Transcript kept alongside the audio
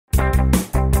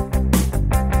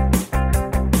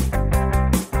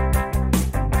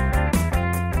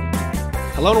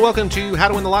Hello and welcome to How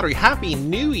to Win the Lottery. Happy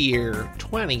New Year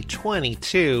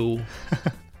 2022.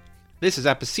 This is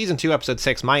Season 2, Episode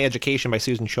 6, My Education by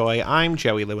Susan Choi. I'm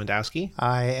Joey Lewandowski.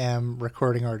 I am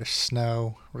recording artist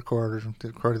Snow, recorded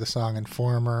the song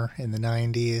Informer in the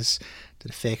 90s,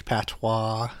 did a fake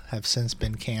patois, have since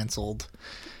been canceled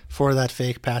for that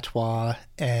fake patois,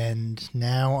 and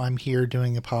now I'm here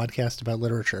doing a podcast about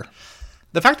literature.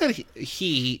 The fact that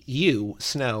you,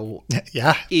 Snow,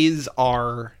 yeah, is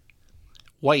our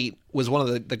white was one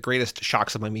of the greatest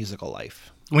shocks of my musical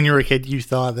life. When you were a kid, you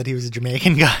thought that he was a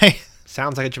Jamaican guy.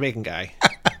 Sounds like a Jamaican guy.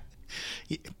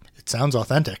 It sounds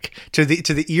authentic to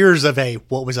the ears of a,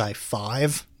 what was I,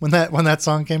 5 when that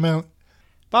song came out?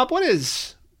 Bob, what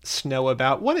is Snow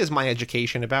about? What is My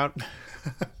Education about?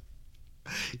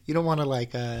 You don't want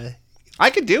to I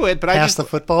could do it, but pass the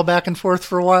football back and forth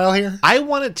for a while here? I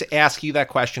wanted to ask you that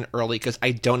question early because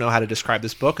I don't know how to describe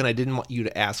this book, and I didn't want you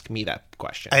to ask me that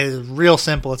question. Real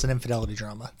simple. It's an infidelity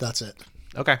drama. That's it.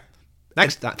 Okay.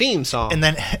 Next theme song. And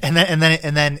then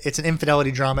it's an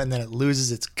infidelity drama, and then it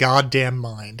loses its goddamn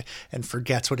mind and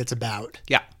forgets what it's about.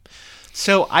 Yeah.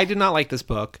 So I did not like this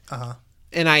book,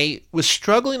 and I was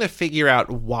struggling to figure out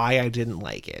why I didn't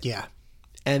like it. Yeah.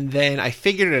 And then I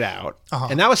figured it out,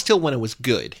 and that was still when it was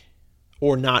good.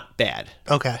 Or not bad.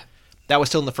 Okay. That was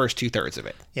still in the first 2/3 of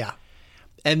it. Yeah.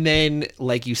 And then,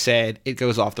 like you said, it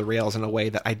goes off the rails in a way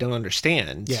that I don't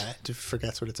understand. Yeah, it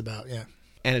forgets what it's about, yeah.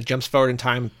 And it jumps forward in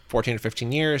time 14 or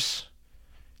 15 years,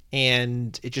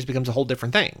 and it just becomes a whole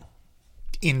different thing.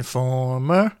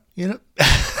 Informer, you know?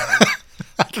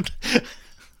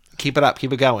 Keep it up.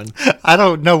 Keep it going. I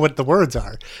don't know what the words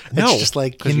are. No, it's just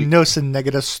like, "Inosin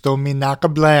negative stomi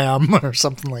nakablam," or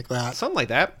something like that. Something like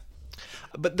that.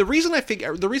 But the reason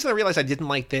I realized I didn't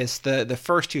like this, the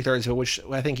first 2/3 of it, which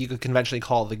I think you could conventionally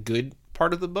call the good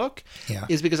part of the book,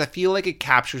 is because I feel like it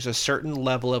captures a certain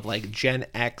level of like Gen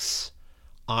X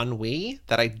ennui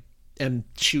that I am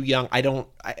too young.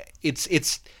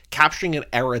 It's capturing an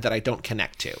era that I don't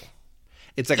connect to.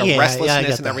 It's like a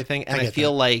restlessness and everything, and I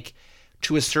feel like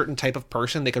to a certain type of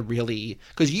person they could really,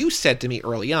 because you said to me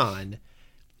early on,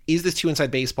 is this too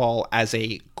inside baseball as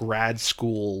a grad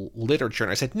school literature?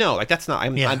 And I said, no, like that's not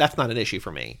an issue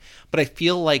for me. But I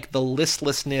feel like the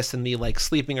listlessness and the like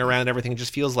sleeping around and everything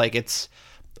just feels like it's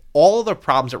all the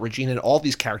problems that Regina and all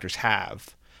these characters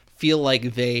have feel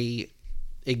like they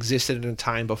existed in a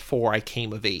time before I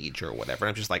came of age or whatever. And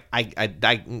I'm just like, I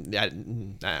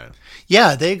don't know.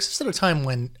 Yeah, they exist at a time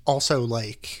when also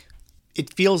like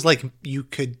it feels like you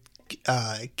could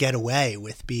get away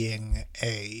with being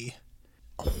a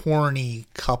horny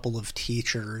couple of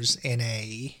teachers in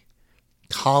a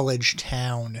college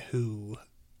town who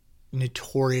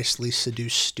notoriously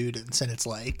seduce students, and it's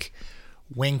like,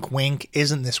 wink wink,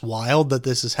 isn't this wild that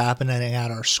this is happening at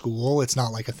our school? It's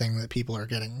not like a thing that people are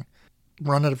getting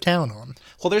run out of town on.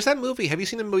 Well, there's that movie. Have you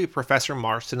seen the movie Professor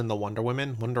Marston and the Wonder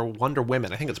Women? Wonder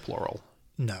Women, I think it's plural.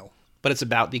 No. But it's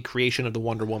about the creation of the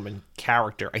Wonder Woman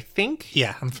character, I think.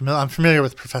 Yeah, I'm familiar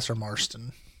with Professor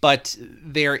Marston. But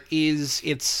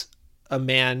it's a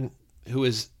man who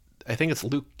is, I think it's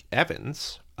Luke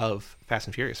Evans of Fast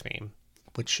and Furious fame.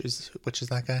 Which is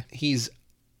that guy? He's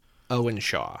Owen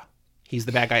Shaw. He's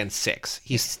the bad guy in 6.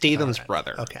 He's Statham's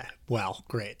brother. Okay. Well,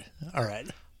 great. All right.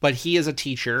 But he is a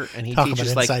teacher, and he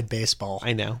teaches about inside like baseball.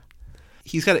 I know.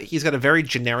 He's got a very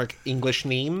generic English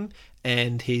name,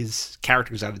 and his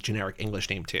character's got a generic English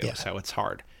name too. Yeah. So it's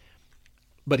hard.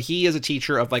 But he is a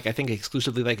teacher of, like, I think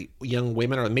exclusively, like, young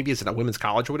women, or maybe it's at a women's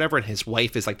college or whatever, and his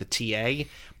wife is, like, the TA.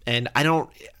 And I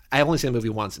only seen the movie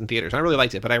once in theaters. I really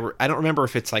liked it, but I don't remember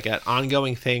if it's, like, an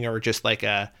ongoing thing or just, like,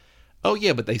 oh,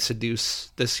 yeah, but they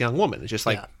seduce this young woman. It's just,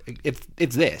 like,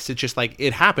 it's this. It's just, like,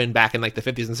 it happened back in, like, the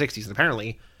 50s and 60s, and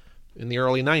apparently in the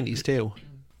early 90s, too.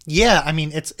 Yeah, I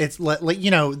mean, it's like, you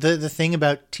know, the thing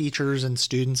about teachers and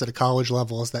students at a college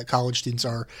level is that college students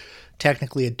are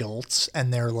technically adults,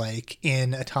 and they're like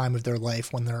in a time of their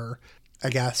life when they're, I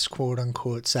guess, quote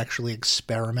unquote, sexually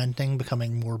experimenting,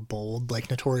 becoming more bold.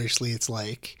 Like, notoriously, it's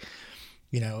like,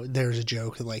 you know, there's a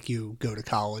joke that like you go to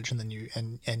college and then you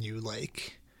and you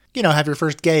like, you know, have your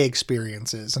first gay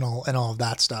experiences and all of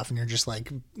that stuff, and you're just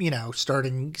like, you know,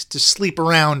 starting to sleep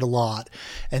around a lot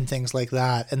and things like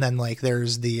that. And then like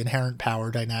there's the inherent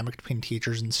power dynamic between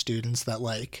teachers and students that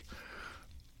like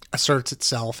asserts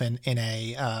itself in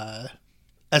a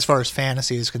as far as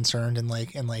fantasy is concerned, in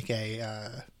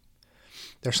a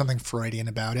there's something Freudian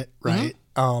about it, right?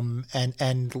 Mm-hmm.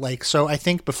 And like, so I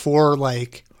think before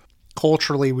like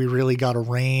culturally we really got a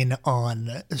rein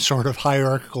on sort of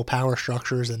hierarchical power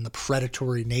structures and the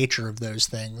predatory nature of those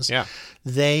things. Yeah.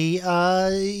 They,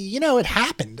 it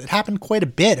happened. It happened quite a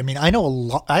bit. I mean, I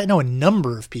know a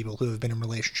number of people who have been in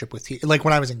relationship with, like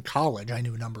when I was in college, I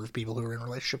knew a number of people who were in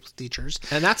relationship with teachers.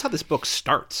 And that's how this book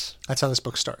starts. That's how this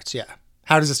book starts. Yeah.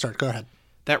 How does it start? Go ahead.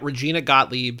 That Regina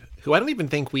Gottlieb, who I don't even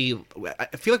think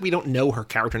I feel like we don't know her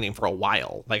character name for a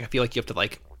while. Like, I feel like you have to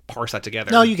like parse that together.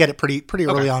 No, you get it pretty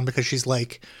early on because she's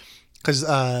like, because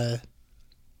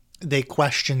they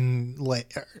question,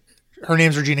 like, her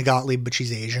name's Regina Gottlieb, but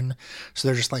she's Asian. So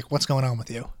they're just like, what's going on with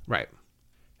you? Right.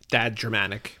 Dad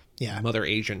Germanic. Yeah. Mother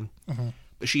Asian. Mm-hmm.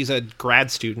 She's a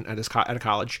grad student at a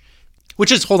college.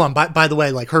 Which is, hold on, by the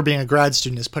way, like her being a grad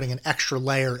student is putting an extra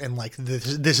layer in like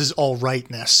this is all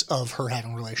rightness of her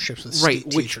having relationships with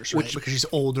teachers, right? Because she's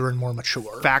older and more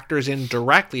mature. Factors in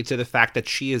directly to the fact that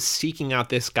she is seeking out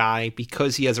this guy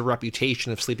because he has a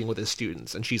reputation of sleeping with his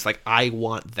students. And she's like, I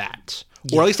want that.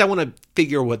 Yeah. Or at least I want to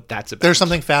figure what that's about. There's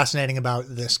something fascinating about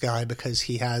this guy because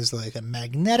he has like a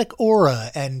magnetic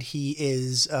aura and he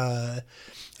is...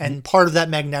 And part of that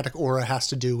magnetic aura has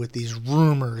to do with these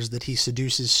rumors that he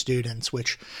seduces students,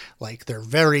 which, like, they're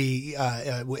very,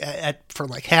 for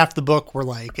like half the book, we're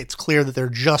like, it's clear that they're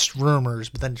just rumors,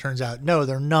 but then it turns out, no,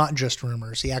 they're not just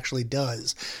rumors. He actually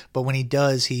does. But when he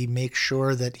does, he makes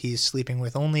sure that he's sleeping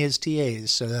with only his TAs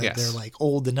so that they're, like,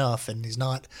 old enough and he's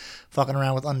not fucking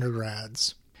around with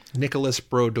undergrads. Nicholas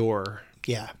Brodeur.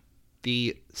 Yeah.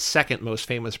 The second most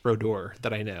famous Brodeur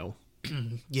that I know.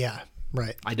 Yeah.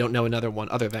 Right. I don't know another one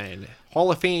other than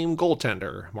Hall of Fame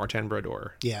goaltender, Martin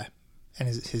Brodeur. Yeah. And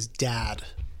his dad.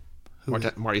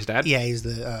 Marty's dad? Yeah, he's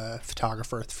the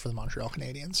photographer for the Montreal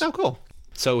Canadiens. Oh, cool.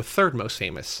 So third most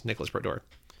famous, Nicholas Brodeur.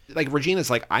 Like, Regina's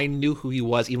like, I knew who he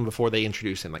was even before they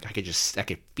introduced him. Like, I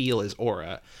could feel his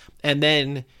aura. And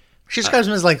then... She describes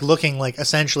him as, like, looking like,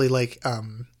 essentially, like,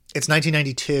 it's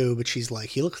 1992, but she's like,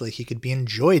 he looks like he could be in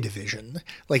Joy Division.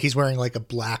 Like, he's wearing, like, a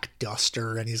black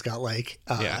duster, and he's got, like...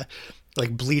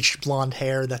 like bleached blonde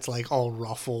hair that's like all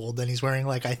ruffled, and he's wearing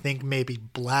like I think maybe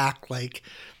black like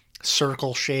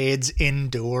circle shades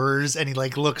indoors, and he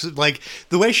like looks like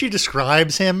the way she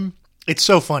describes him. It's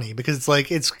so funny because it's like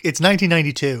it's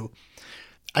 1992.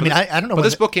 I mean, I don't know. But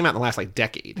this book came out in the last like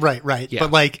decade, right? Yeah.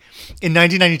 But like in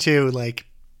 1992, like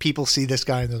people see this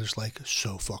guy and they're just like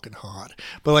so fucking hot.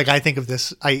 But like I think of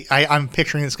this, I'm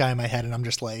picturing this guy in my head, and I'm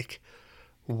just like,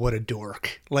 what a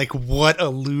dork. Like, what a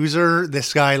loser.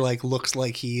 This guy, like, looks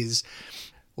like he's,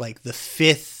 like, the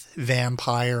fifth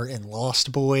vampire in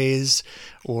Lost Boys,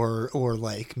 or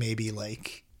like, maybe,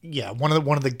 like, yeah, one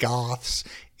of the goths,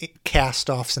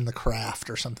 cast-offs in The Craft,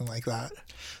 or something like that.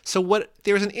 So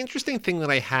there's an interesting thing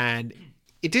that I had.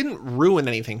 It didn't ruin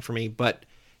anything for me, but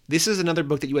this is another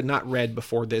book that you had not read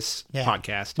before this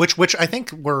podcast. Which I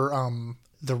think were...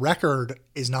 the record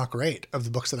is not great of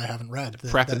the books that I haven't read.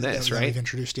 Prep and this, that right? We've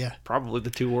introduced, yeah. Probably the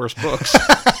two worst books.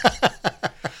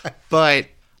 But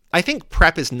I think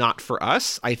Prep is not for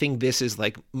us. I think this is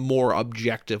like more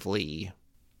objectively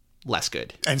less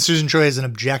good. And Susan Choi is an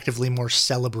objectively more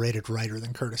celebrated writer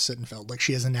than Curtis Sittenfeld. Like,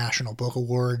 she has a National Book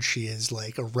Award. She is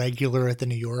like a regular at the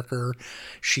New Yorker.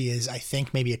 She is, I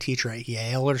think, maybe a teacher at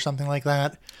Yale or something like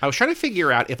that. I was trying to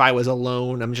figure out if I was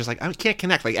alone. I'm just like, I can't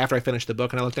connect. Like, after I finished the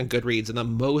book and I looked on Goodreads, and the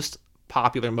most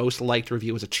popular, most liked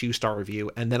review was a 2-star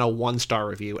review, and then a 1-star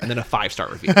review, and then a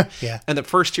 5-star review. Yeah. And the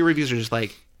first 2 reviews are just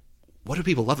like, what do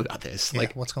people love about this? Yeah,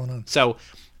 like, what's going on? So,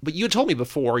 but you had told me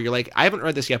before, you're like, I haven't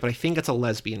read this yet, but I think it's a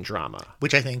lesbian drama.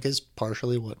 Which I think is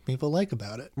partially what people like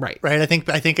about it. Right. Right. I think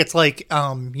it's like,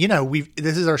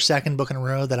 this is our second book in a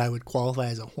row that I would qualify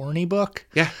as a horny book.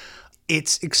 Yeah.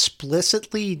 It's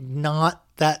explicitly not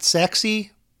that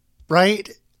sexy, right?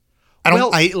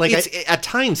 At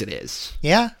times it is.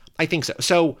 Yeah. I think so.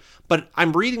 So, but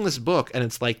I'm reading this book and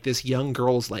it's like this young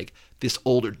girl's like, this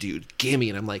older dude, gimme.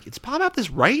 And I'm like, is Bob Apthorp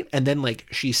this right? And then like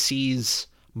she sees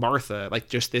Martha, like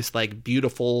just this like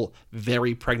beautiful,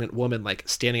 very pregnant woman, like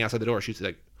standing outside the door. She's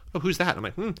like, oh, who's that? And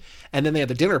I'm like, And then they have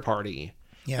the dinner party.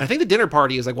 Yeah. And I think the dinner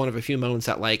party is like one of a few moments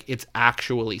that like it's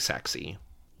actually sexy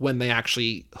when they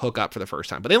actually hook up for the first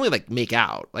time. But they only like make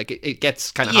out. Like it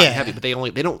gets kind of hot and heavy, but they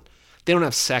don't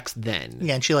have sex then.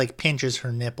 Yeah, and she like pinches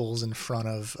her nipples in front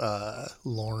of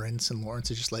Lawrence, and Lawrence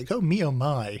is just like, oh me, oh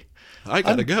my. I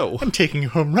gotta go. I'm taking you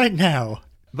home right now.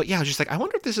 But yeah, I was just like, I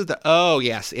wonder if this is oh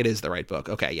yes, it is the right book.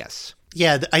 Okay, yes.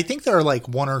 Yeah, I think there are like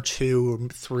 1 or 2 or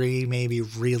 3 maybe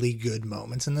really good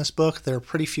moments in this book. They're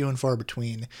pretty few and far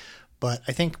between. But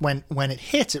I think when it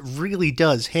hits, it really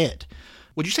does hit.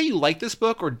 Would you say you liked this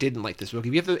book or didn't like this book?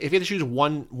 If you have to choose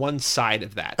one side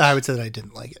of that. I would say that I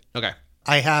didn't like it. Okay.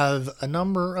 I have a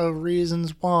number of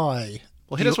reasons why.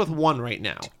 Well, hit us with one right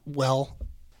now. Well...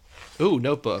 Ooh,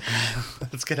 notebook.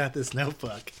 Let's get out this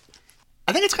notebook.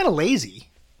 I think it's kind of lazy.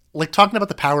 Like, talking about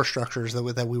the power structures that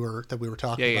we were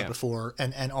talking about before,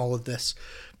 and all of this,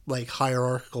 like,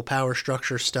 hierarchical power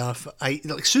structure stuff.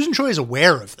 Susan Choi is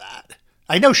aware of that.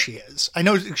 I know she is. I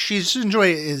know Susan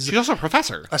Choi is... She's also a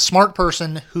professor. A smart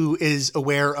person who is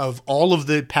aware of all of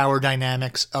the power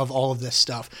dynamics of all of this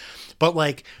stuff. But,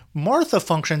 like, Martha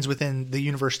functions within the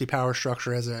university power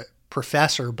structure as a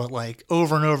professor, but, like,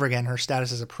 over and over again, her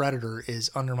status as a predator is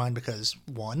undermined because,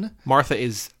 one... Martha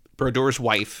is Brodor's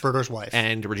wife.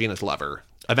 And Regina's lover.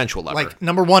 Eventual lover. Like,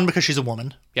 number one, because she's a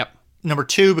woman. Yep. Number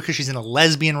two, because she's in a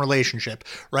lesbian relationship,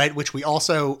 right? Which we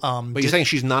also... but you're saying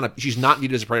she's not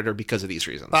viewed as a predator because of these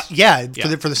reasons.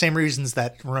 For the same reasons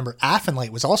that, remember, Athenlate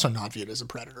was also not viewed as a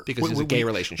predator. Because it's a gay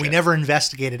relationship. We never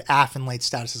investigated Athenlate's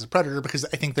status as a predator because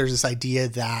I think there's this idea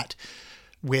that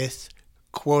with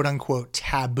quote-unquote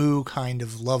taboo kind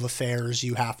of love affairs,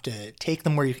 you have to take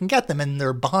them where you can get them, and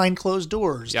they're behind closed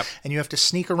doors, and you have to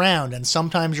sneak around, and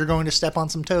sometimes you're going to step on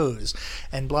some toes,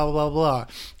 and blah, blah, blah, blah.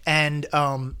 And,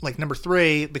 like, number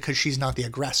three, because she's not the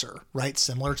aggressor, right?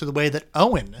 Similar to the way that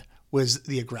Owen was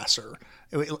the aggressor.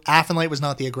 Athenlate was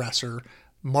not the aggressor.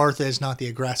 Martha is not the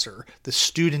aggressor. The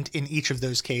student in each of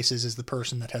those cases is the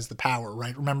person that has the power,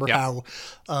 right? Remember how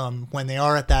when they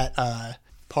are at that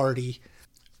party...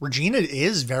 Regina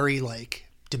is very, like,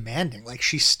 demanding. Like,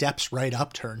 she steps right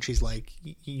up to her and she's like,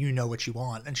 you know what you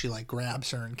want. And she, like,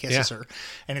 grabs her and kisses her.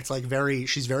 And it's, like,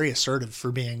 she's very assertive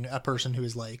for being a person who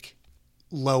is, like,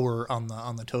 lower on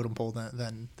the totem pole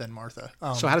than Martha.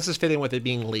 So how does this fit in with it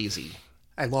being lazy?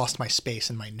 I lost my space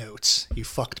in my notes. You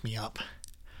fucked me up.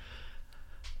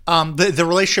 The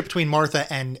relationship between Martha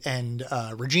and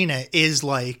Regina is,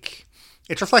 like...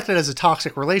 It's reflected as a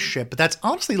toxic relationship, but that's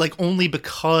honestly, like, only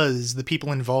because the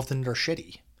people involved in it are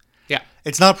shitty. Yeah.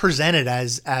 It's not presented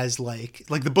as like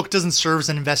the book doesn't serve as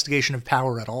an investigation of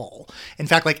power at all. In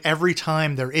fact, like, every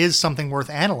time there is something worth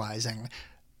analyzing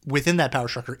within that power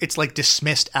structure, it's, like,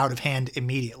 dismissed out of hand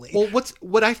immediately. Well,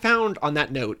 what I found on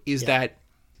that note is that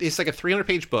it's like a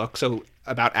 300-page book, so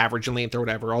about average in length or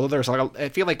whatever, although there's, like, I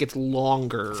feel like it's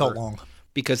longer. It felt long.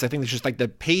 Because I think it's just, like, the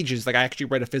pages, like, I actually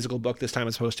read a physical book this time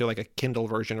as opposed to, like, a Kindle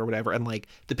version or whatever, and, like,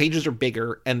 the pages are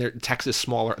bigger and their text is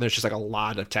smaller and there's just, like, a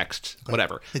lot of text,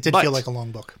 whatever. It did feel like a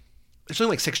long book. It's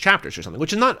only, like, 6 chapters or something,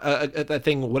 which is not a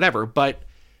thing, whatever, but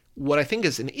what I think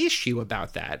is an issue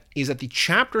about that is that the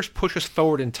chapters push us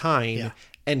forward in time,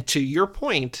 and to your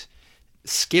point...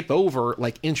 skip over,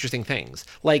 like, interesting things.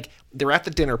 Like, they're at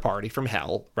the dinner party from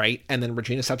hell, right? And then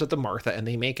Regina steps up to Martha and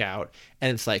they make out,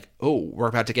 and it's like, oh, we're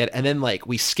about to get... And then, like,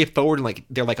 we skip forward and, like,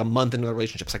 they're, like, a month into the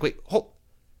relationship. It's like,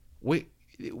 wait,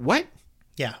 what?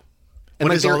 Yeah. And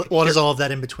what is all of that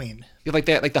in between? Like,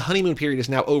 that, like, the honeymoon period is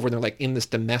now over and they're, like, in this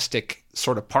domestic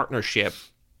sort of partnership.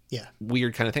 Yeah.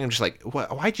 Weird kind of thing. I'm just like,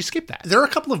 why'd you skip that? There are a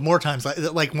couple of more times,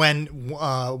 like when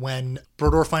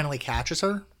Brodor finally catches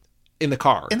her. In the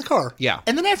car. Yeah.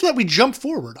 And then after that, we jump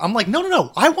forward. I'm like,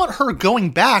 no. I want her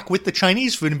going back with the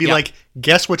Chinese food and be like,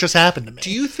 guess what just happened to me? Do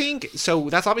you think... So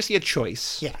that's obviously a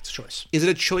choice. Yeah, it's a choice. Is it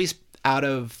a choice out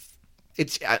of...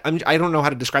 I don't know how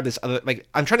to describe this. Like,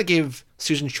 I'm trying to give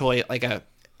Susan Choi, like, a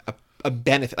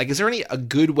benefit. Like, is there a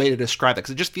good way to describe that?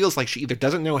 Because it just feels like she either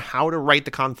doesn't know how to write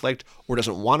the conflict or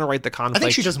doesn't want to write the conflict. I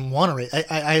think she doesn't want to write.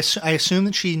 I assume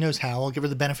that she knows how. I'll give her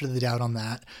the benefit of the doubt on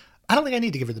that. I don't think I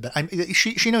need to give her the benefit.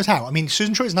 She knows how. I mean,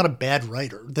 Susan Choi is not a bad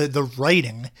writer. The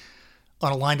writing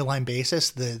on a line-to-line basis,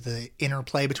 the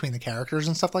interplay between the characters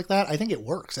and stuff like that, I think it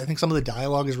works. I think some of the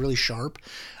dialogue is really sharp.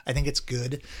 I think it's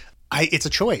good. It's a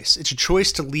choice. It's a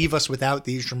choice to leave us without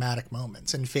these dramatic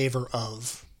moments in favor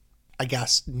of, I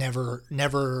guess,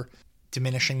 never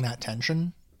diminishing that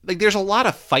tension. Like, there's a lot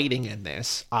of fighting in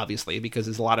this, obviously, because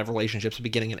there's a lot of relationships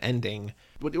beginning and ending.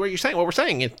 What we're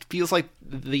saying, it feels like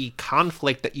the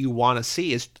conflict that you want to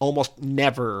see is almost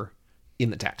never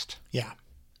in the text. Yeah.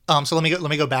 So let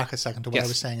me go back a second to what I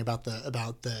was saying about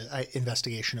the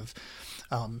investigation of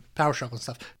power struggle and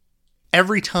stuff.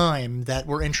 Every time that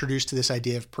we're introduced to this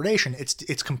idea of predation,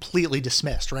 it's completely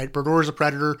dismissed, right? Brodor is a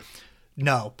predator.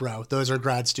 No, bro, those are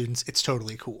grad students. It's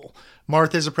totally cool.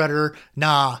 Martha's a predator.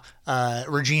 Nah,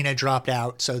 Regina dropped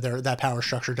out, so that power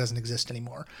structure doesn't exist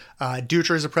anymore.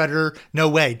 Dutra is a predator. No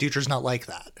way, Dutra's not like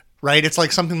that, right? It's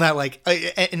like something that, like,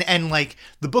 and like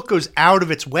the book goes out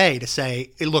of its way to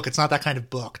say, hey, look, it's not that kind of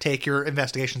book. Take your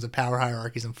investigations of power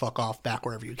hierarchies and fuck off back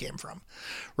wherever you came from,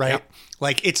 right? Yep.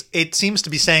 Like it seems to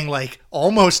be saying, like,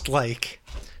 almost like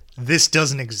this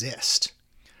doesn't exist.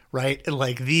 Right?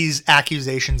 Like, these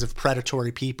accusations of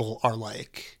predatory people are,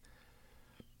 like,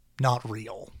 not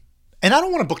real. And I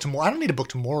don't want a book to I don't need a book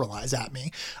to moralize at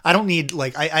me. I don't need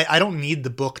like I don't need the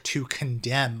book to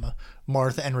condemn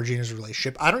Martha and Regina's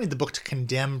relationship. I don't need the book to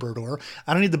condemn Brodeur.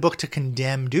 I don't need the book to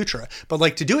condemn Dutra. But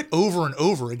like to do it over and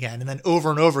over again and then over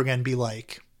and over again be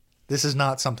like, this is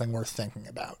not something worth thinking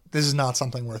about. This is not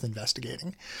something worth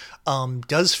investigating.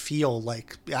 Does feel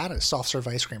like, I don't know, soft serve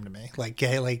ice cream to me. Like,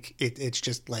 it's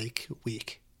just like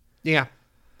weak. Yeah.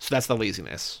 So that's the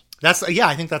laziness.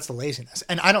 I think that's the laziness.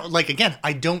 And I don't, like, again,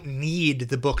 I don't need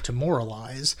the book to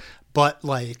moralize, but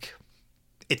like,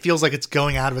 it feels like it's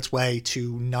going out of its way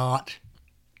to not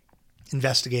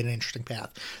investigate an interesting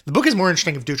path. The book is more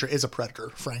interesting if Dutra is a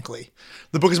predator, frankly.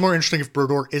 The book is more interesting if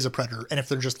Brodeur is a predator, and if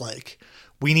they're just like,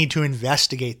 we need to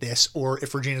investigate this, or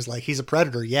if Regina's like, he's a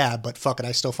predator, yeah, but fuck it,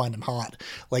 I still find him hot.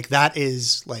 Like, that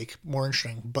is, like, more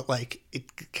interesting. But, like,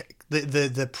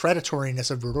 the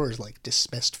predatoriness of Brodeur is, like,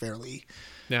 dismissed fairly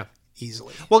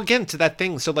easily. Well, again, to that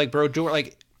thing, so, like, Brodeur,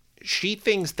 like, she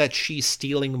thinks that she's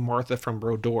stealing Martha from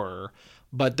Brodeur,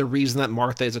 but the reason that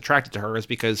Martha is attracted to her is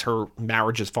because her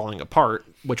marriage is falling apart,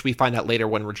 which we find out later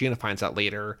when Regina finds out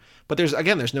later. But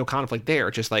there's no conflict there.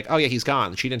 It's just like, oh yeah, he's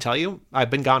gone. She didn't tell you? I've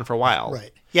been gone for a while.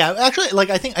 Right. Yeah, actually, like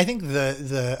I think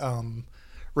the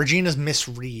Regina's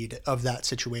misread of that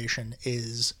situation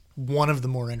is one of the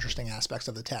more interesting aspects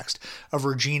of the text, of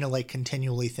Regina like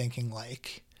continually thinking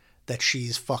like that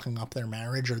she's fucking up their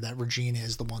marriage, or that Regina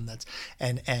is the one that's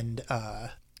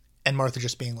and Martha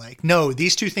just being like, no,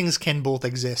 these two things can both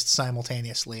exist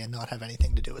simultaneously and not have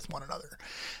anything to do with one another.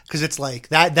 Because it's like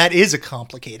that is a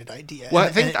complicated idea. Well,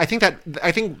 I think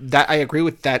that I agree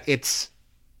with that. It's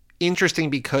interesting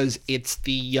because it's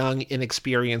the young,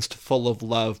 inexperienced, full of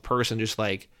love person just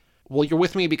like, well, you're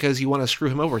with me because you want to screw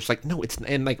him over. It's like, no, it's,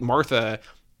 and like Martha,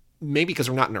 maybe because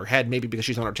we're not in her head, maybe because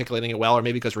she's not articulating it well, or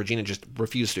maybe because Regina just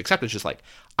refused to accept it. It's just like,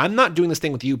 I'm not doing this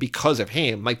thing with you because of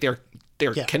him. Like they're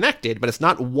connected, but it's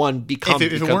not one become.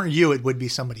 If it weren't you, it would be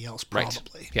somebody else, probably.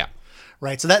 Right. Yeah.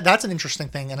 Right. So that's an interesting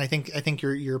thing, and I think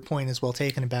your point is well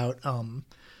taken about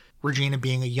Regina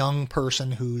being a young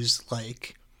person who's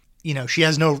like, you know, she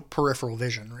has no peripheral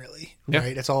vision really. Yeah.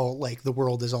 Right. It's all like the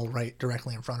world is all right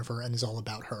directly in front of her and is all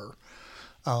about her.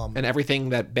 And everything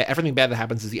bad that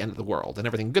happens is the end of the world, and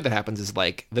everything good that happens is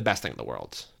like the best thing in the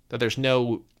world. That there's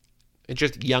no, it's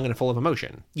just young and full of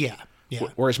emotion. Yeah. Yeah.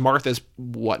 Whereas Martha's,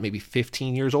 maybe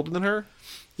 15 years older than her?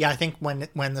 Yeah, I think when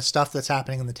the stuff that's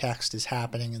happening in the text is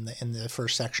happening in the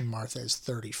first section, Martha is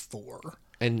 34.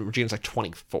 And Regina's like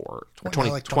 24.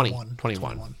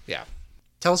 21. Yeah.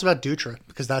 Tell us about Dutra,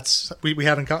 because that's we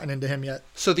haven't gotten into him yet.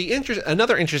 So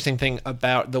another interesting thing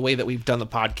about the way that we've done the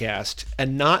podcast,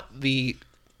 and not the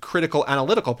critical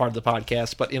analytical part of the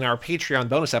podcast, but in our Patreon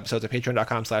bonus episodes at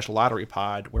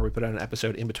patreon.com/lotterypod, where we put out an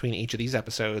episode in between each of these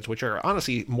episodes, which are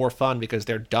honestly more fun because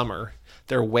they're dumber.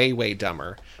 They're way, way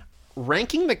dumber.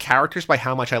 Ranking the characters by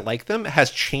how much I like them has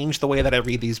changed the way that I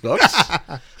read these books.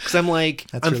 Because I'm like,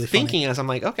 I'm really thinking funny. As I'm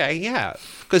like, okay, yeah.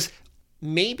 Because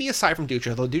maybe aside from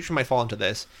Dutra, though Dutra might fall into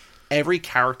this, every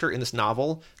character in this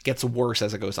novel gets worse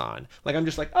as it goes on. Like, I'm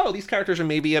just like, oh, these characters are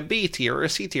maybe a B tier or a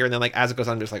C tier. And then, like, as it goes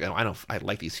on, I'm just like, oh, I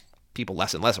like these people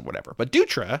less and less or whatever. But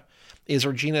Dutra is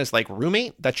Regina's, like,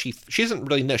 roommate that she doesn't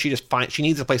really know. She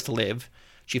needs a place to live.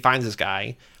 She finds this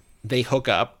guy. They hook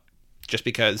up just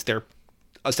because they're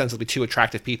ostensibly two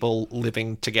attractive people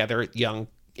living together, young,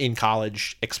 in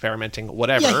college, experimenting,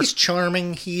 whatever. Yeah, he's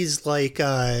charming. He's, like,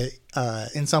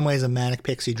 in some ways a manic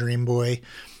pixie dream boy.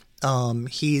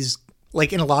 He's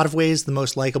like in a lot of ways the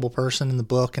most likable person in the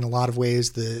book, in a lot of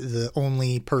ways the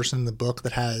only person in the book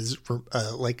that has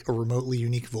like a remotely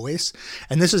unique voice.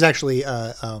 And this is actually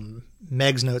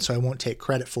Meg's note, so I won't take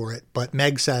credit for it, but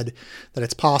Meg said that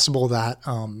it's possible that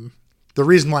the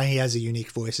reason why he has a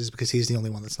unique voice is because he's the only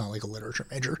one that's not like a literature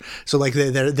major. So like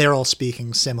they're all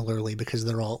speaking similarly because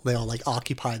they all like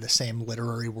occupy the same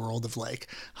literary world of like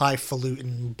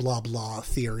highfalutin blah blah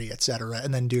theory, etc.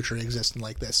 And then Dutra exists in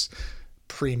like this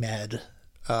pre-med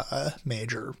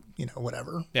major, you know,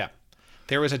 whatever. Yeah.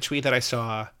 There was a tweet that I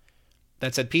saw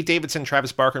that said Pete Davidson,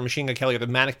 Travis Barker, and Machine Gun Kelly are the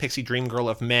manic pixie dream girl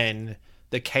of men,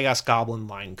 the chaos goblin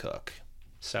line cook.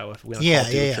 So if we want to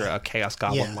call Dutra a chaos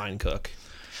goblin line cook.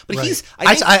 But right.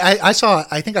 I saw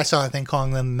a thing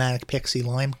calling them manic pixie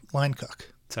line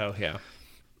cook. So yeah.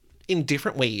 In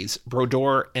different ways,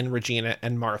 Brodeur and Regina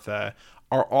and Martha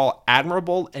are all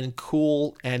admirable and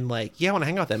cool and like, yeah, I want to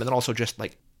hang out with them, and then also just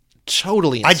like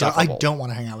totally insufferable. I don't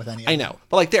want to hang out with any of them. I know.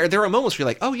 But like there are moments where you're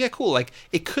like, oh yeah, cool. Like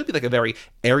it could be like a very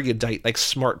erudite, like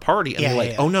smart party. And you're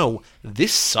like, oh no,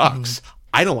 this sucks. Mm-hmm.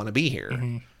 I don't want to be here.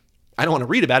 Mm-hmm. I don't want to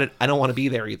read about it. I don't want to be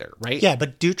there either, right? Yeah,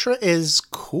 but Dutra is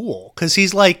cool because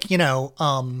he's like, you know,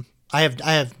 I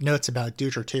have notes about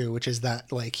Dutra too, which is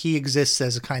that like he exists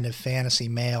as a kind of fantasy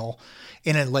male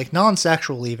in a like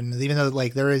non-sexual even though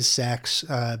like there is sex,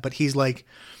 but he's like,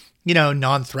 you know,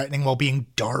 non-threatening while being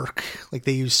dark. Like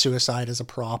they use suicide as a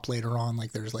prop later on.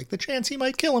 Like there's like the chance he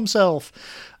might kill himself.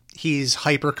 He's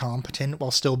hyper competent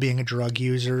while still being a drug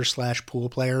user / pool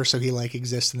player. So he like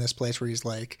exists in this place where he's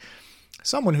like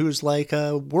someone who's like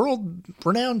a world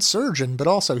renowned surgeon, but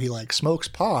also he like smokes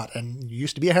pot and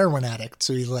used to be a heroin addict.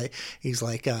 So he's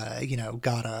like, you know,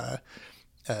 got a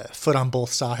foot on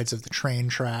both sides of the train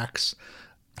tracks.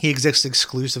 He exists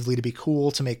exclusively to be cool,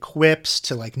 to make quips,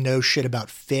 to like know shit about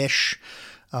fish.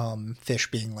 Fish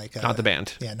being like not the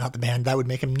band. Yeah, not the band. That would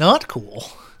make him not cool.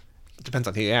 It depends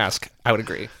on who you ask. I would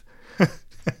agree.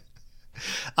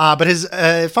 But his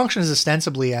function is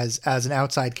ostensibly as an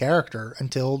outside character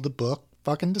until the book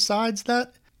fucking decides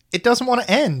that it doesn't want to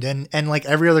end. And like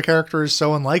every other character is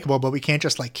so unlikable, but we can't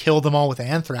just like kill them all with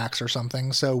anthrax or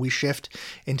something. So we shift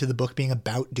into the book being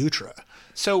about Dutra.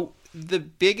 So the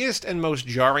biggest and most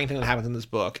jarring thing that happens in this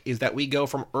book is that we go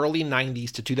from early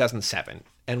 90s to 2007.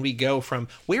 And we go from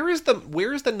where is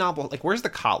the novel? Like, where's the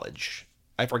college?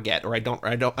 I forget, or I don't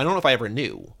know if I ever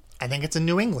knew. I think it's in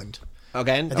New England.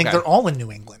 Again? I think they're all in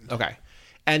New England. Okay.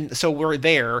 And so we're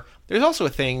there. There's also a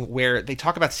thing where they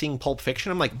talk about seeing Pulp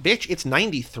Fiction. I'm like, bitch, it's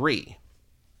 93.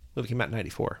 Movie came out in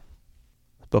 94.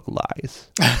 The book lies.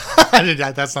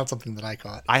 That's not something that I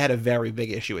caught. I had a very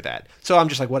big issue with that. So I'm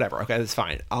just like, whatever. Okay, that's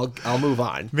fine. I'll move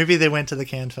on. Maybe they went to the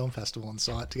Cannes Film Festival and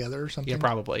saw it together or something. Yeah,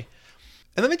 probably.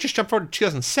 And then they just jump forward to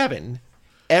 2007.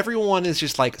 Everyone is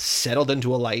just like settled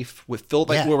into a life with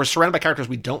where we're surrounded by characters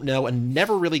we don't know and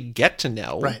never really get to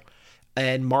know. Right.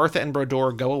 And Martha and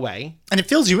Brodeur go away. And it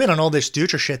fills you in on all this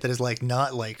Dutra shit that is like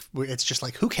not like, it's just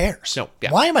like, who cares? No,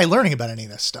 yeah. Why am I learning about any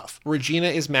of this stuff? Regina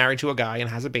is married to a guy and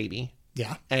has a baby.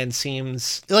 Yeah. And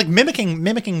seems like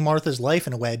mimicking Martha's life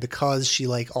in a way, because she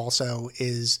like also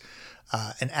is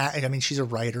I mean, she's a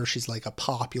writer. She's like a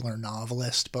popular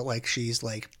novelist, but like she's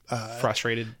like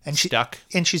frustrated and stuck.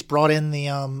 And she's brought in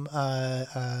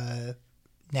the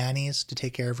nannies to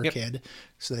take care of her kid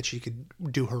so that she could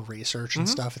do her research and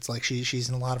stuff. It's like she's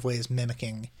in a lot of ways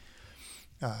mimicking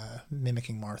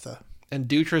Martha. And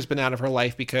Dutra's been out of her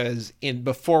life because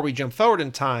before we jump forward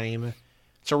in time,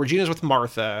 so Regina's with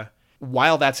Martha.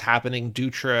 While that's happening,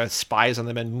 Dutra spies on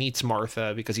them and meets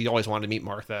Martha because he always wanted to meet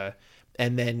Martha.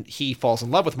 And then he falls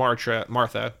in love with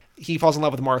Martha. He falls in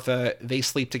love with Martha. They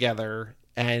sleep together,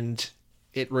 and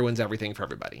it ruins everything for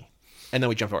everybody. And then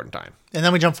we jump forward in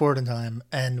time.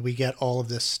 And we get all of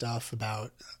this stuff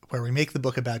about where we make the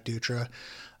book about Dutra.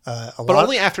 But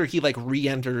only after he like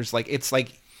re-enters. Like it's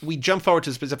like we jump forward to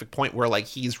a specific point where like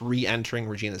he's re-entering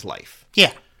Regina's life.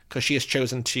 Yeah, because she has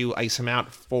chosen to ice him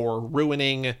out for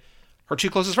ruining her two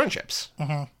closest friendships.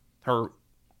 Mm-hmm. Her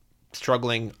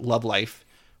struggling love life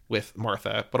with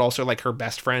Martha, but also like her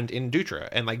best friend in Dutra,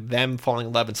 and like them falling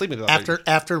in love and sleeping together.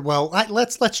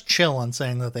 Let's chill on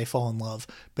saying that they fall in love,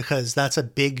 because that's a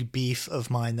big beef of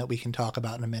mine that we can talk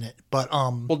about in a minute. But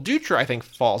Dutra I think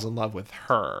falls in love with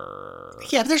her.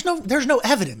 Yeah, but there's no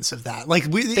evidence of that. Like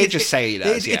they just say he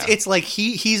does. It's like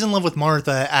he's in love with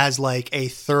Martha as like a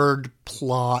third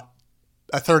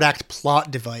act plot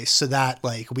device so that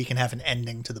like we can have an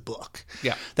ending to the book.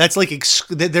 Yeah. That's like,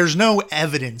 there's no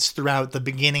evidence throughout the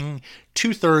beginning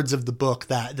 2/3 of the book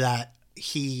that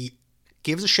he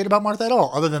gives a shit about Martha at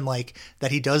all, other than like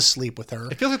that he does sleep with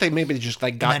her. It feels like they maybe just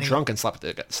like got drunk and slept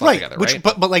together, right?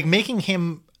 But like making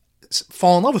him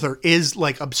fall in love with her is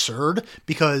like absurd,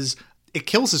 because it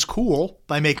kills his cool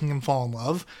by making him fall in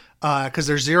love. Because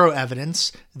there's zero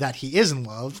evidence that he is in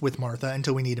love with Martha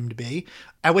until we need him to be.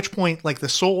 At which point, like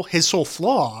his sole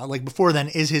flaw, like before then,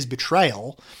 is his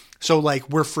betrayal. So like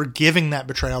we're forgiving that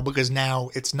betrayal because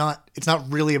now it's not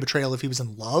really a betrayal if he was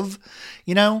in love,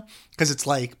 you know? Because it's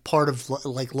like part of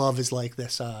like love is like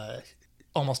this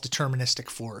almost deterministic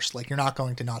force. Like you're not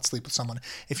going to not sleep with someone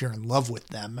if you're in love with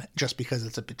them just because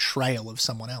it's a betrayal of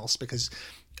someone else, because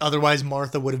otherwise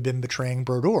Martha would have been betraying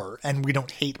Brodeur, and we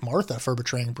don't hate Martha for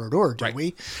betraying Brodeur, do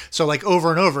we? So like over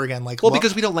and over again, like... Well,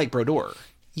 because we don't like Brodeur.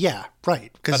 Yeah,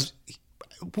 right. Because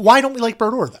why don't we like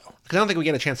Brodeur, though? Because I don't think we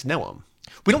get a chance to know him.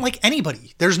 We don't like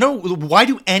anybody. Why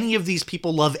do any of these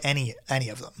people love any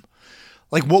of them?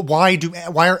 Like, why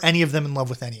are any of them in love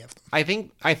with any of them?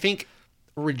 I think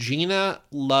Regina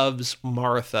loves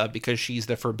Martha because she's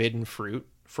the forbidden fruit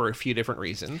for a few different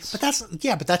reasons. But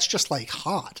that's just like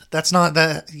hot. That's not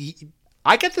the...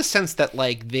 I get the sense that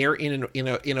like they're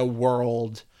in a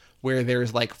world where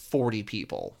there's like 40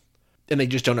 people, and they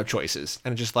just don't have choices.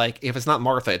 And it's just like, if it's not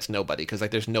Martha, it's nobody, because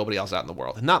like there's nobody else out in the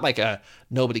world. And not like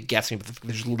nobody gets me, but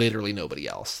there's literally nobody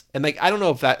else. And like I don't know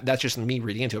if that's just me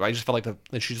reading into it. But I just felt like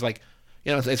that she's like,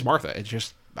 it's Martha. It's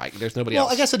just like there's nobody else.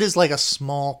 Well, I guess it is like a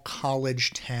small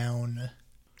college town.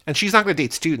 And she's not going to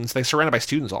date students. They're surrounded by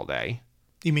students all day.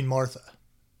 You mean Martha?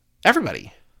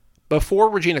 Everybody. Before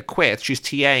Regina quits, she's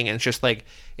TAing, and it's just like,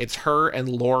 it's her and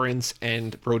Lawrence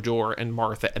and Brodeur and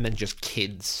Martha, and then just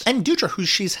kids. And Dutra, who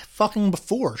she's fucking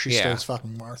before she starts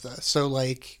fucking Martha. So,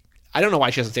 like... I don't know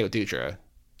why she doesn't stay with Dutra.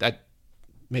 Maybe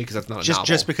because that's not a novel.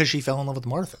 Just because she fell in love with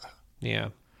Martha. Yeah.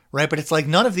 Right, but it's like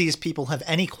none of these people have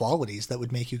any qualities that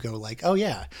would make you go like, oh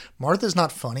yeah, Martha's not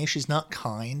funny, she's not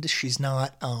kind, she's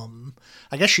not,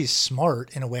 I guess she's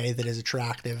smart in a way that is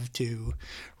attractive to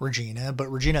Regina,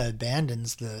 but Regina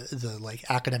abandons the like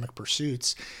academic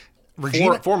pursuits.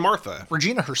 Regina, for Martha.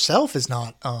 Regina herself is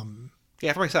not,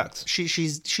 yeah, everybody sucks. She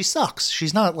sucks.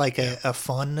 She's not like a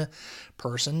fun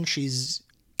person. She's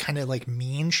kind of like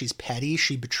mean, she's petty,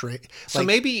 she betrays. So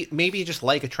maybe just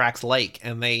like attracts like,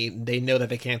 and they know that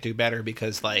they can't do better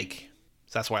because like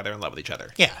that's why they're in love with each other.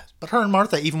 Yeah, but her and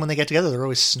Martha, even when they get together, they're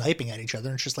always sniping at each other,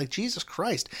 and it's just like, Jesus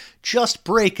Christ, just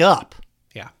break up.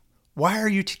 Yeah, why are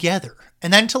you together?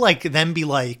 And then to like them be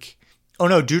like, oh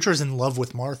no, Dutra's in love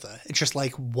with Martha. It's just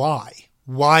like, why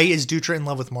is Dutra in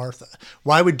love with Martha?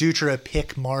 Why would Dutra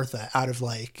pick Martha out of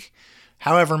like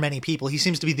however many people? He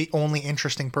seems to be the only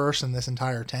interesting person in this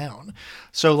entire town.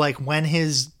 So like when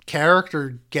his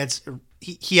character gets,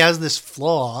 he has this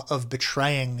flaw of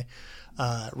betraying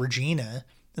Regina,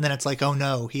 and then it's like, oh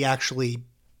no, he actually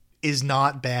is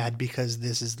not bad because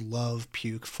this is love,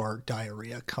 puke, fart,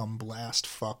 diarrhea, cum, blast,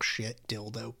 fuck, shit,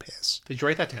 dildo, piss. Did you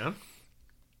write that down?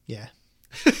 Yeah.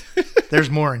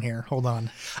 There's more in here. Hold on.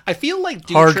 I feel like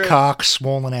Dutra... Hard cock,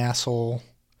 swollen asshole,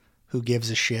 who gives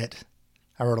a shit.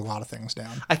 I wrote a lot of things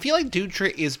down. I feel like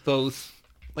Dutra is both,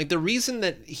 like the reason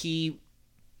that he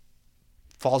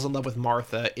falls in love with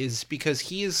Martha is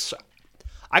because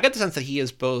I got the sense that he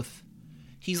is both,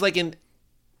 he's like an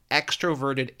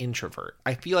extroverted introvert.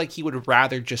 I feel like he would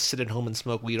rather just sit at home and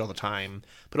smoke weed all the time,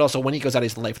 but also when he goes out,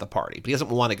 he's the life of the party, but he doesn't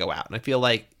want to go out. And I feel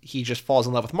like he just falls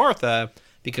in love with Martha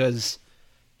because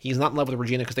he's not in love with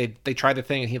Regina because they try their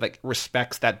thing and he like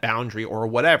respects that boundary or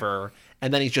whatever.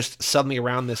 And then he's just suddenly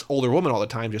around this older woman all the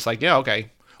time, just like, yeah, okay.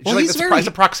 Well, he's like, it's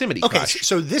a proximity crush.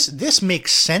 So this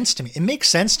makes sense to me. It makes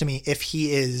sense to me if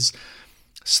he is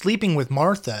sleeping with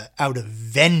Martha out of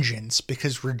vengeance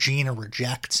because Regina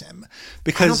rejects him.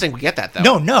 Because I don't think we get that,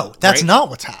 though. No, that's not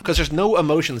what's happening. Because there's no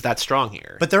emotions that strong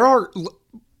here. But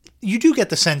you do get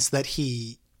the sense that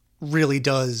he really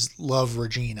does love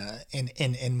Regina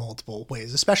in multiple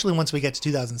ways, especially once we get to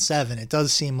 2007. It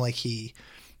does seem like he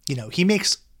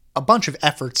makes a bunch of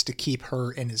efforts to keep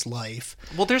her in his life.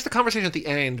 Well, there's the conversation at the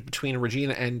end between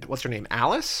Regina and what's her name,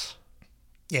 Alice?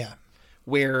 Yeah.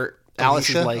 Where Alice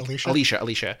is like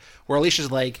Alicia. Where Alicia's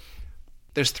like,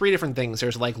 there's three different things.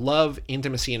 There's like love,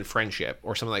 intimacy, and friendship,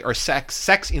 or something like, or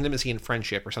sex, intimacy, and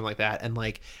friendship, or something like that. And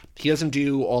like, he doesn't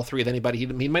do all three with anybody.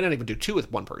 He might not even do two with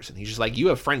one person. He's just like, you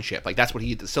have friendship. Like that's what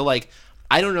he does. So like,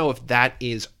 I don't know if that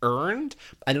is earned.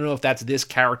 I don't know if that's this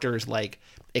character's like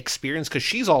experience, because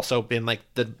she's also been like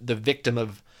the victim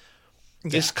of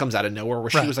this comes out of nowhere, where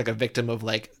she was like a victim of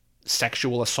like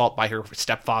sexual assault by her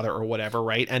stepfather or whatever,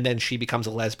 right? And then she becomes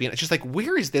a lesbian. It's just like,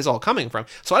 where is this all coming from?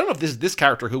 So I don't know if this is this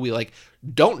character who we like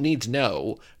don't need to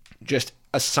know, just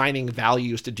assigning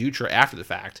values to Dutra after the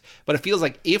fact. But it feels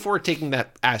like if we're taking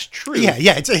that as true,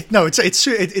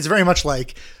 it's very much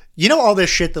like, all this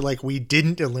shit that like we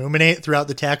didn't illuminate throughout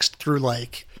the text through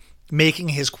like making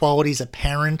his qualities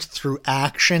apparent through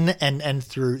action and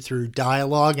through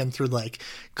dialogue and through like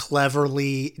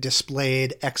cleverly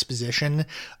displayed exposition.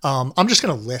 I'm just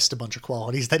going to list a bunch of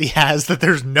qualities that he has that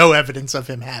there's no evidence of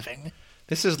him having.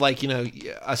 This is like,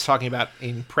 us talking about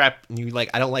in prep, and you like,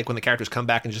 I don't like when the characters come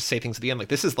back and just say things at the end. Like,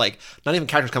 this is like, not even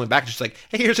characters coming back, it's just like,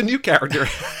 hey, here's a new character.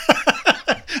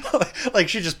 Like,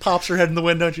 she just pops her head in the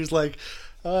window and she's like,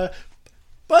 by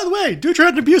the way, Dutra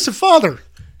had an abusive father.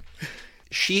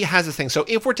 She has this thing. So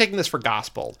if we're taking this for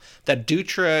gospel, that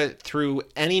Dutra, through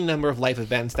any number of life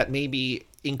events that maybe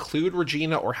include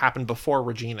Regina or happen before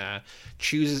Regina,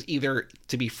 chooses either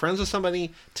to be friends with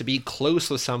somebody, to be close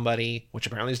with somebody, which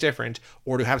apparently is different,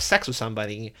 or to have sex with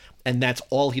somebody, and that's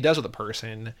all he does with a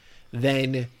person,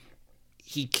 then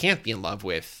he can't be in love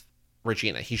with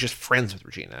Regina. He's just friends with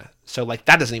Regina. So like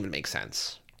that doesn't even make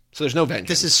sense. So there's no vengeance.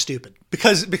 This is stupid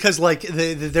because like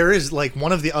there is like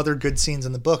one of the other good scenes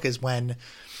in the book is when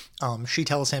she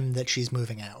tells him that she's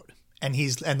moving out, and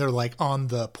they're like on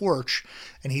the porch,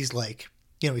 and he's like,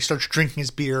 he starts drinking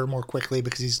his beer more quickly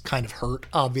because he's kind of hurt,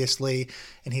 obviously.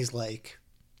 And he's like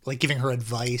giving her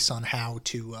advice on how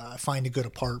to find a good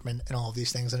apartment and all of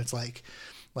these things. And it's like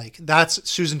that's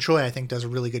Susan Choi, I think, does a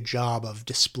really good job of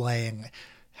displaying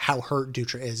how hurt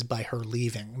Dutra is by her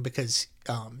leaving, because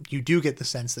you do get the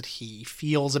sense that he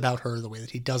feels about her the way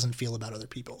that he doesn't feel about other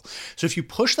people. So if you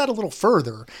push that a little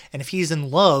further, and if he's in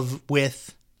love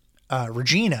with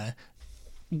Regina,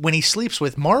 when he sleeps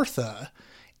with Martha,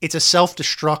 it's a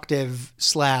self-destructive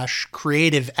 /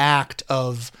 creative act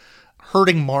of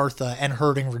hurting Martha and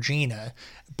hurting Regina,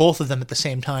 both of them at the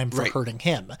same time for hurting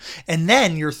him. And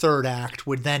then your third act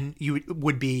would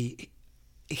be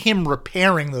him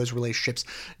repairing those relationships,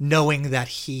 knowing that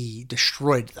he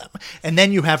destroyed them. And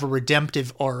then you have a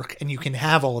redemptive arc, and you can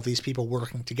have all of these people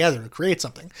working together to create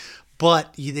something.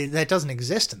 But that doesn't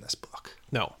exist in this book.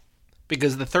 No,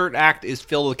 because the third act is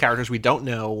filled with characters we don't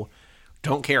know,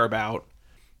 don't care about.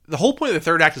 The whole point of the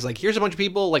third act is like, here's a bunch of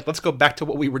people, like, let's go back to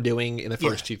what we were doing in the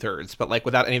first 2/3, but like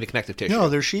without any of the connective tissue. No,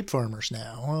 they're sheep farmers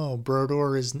now. Oh,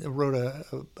 Brodeur wrote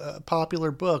a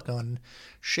popular book on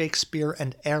Shakespeare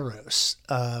and Eros,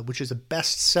 which is a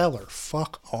bestseller.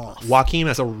 Fuck off. Joaquin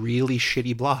has a really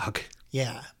shitty blog.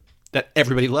 Yeah. That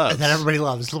everybody loves.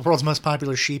 It's the world's most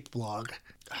popular sheep blog.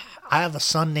 I have a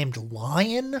son named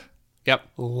Lion. Yep.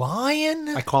 Lion?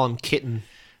 I call him Kitten.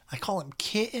 I call him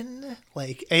Kitten.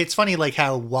 Like, it's funny, like,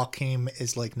 how Joachim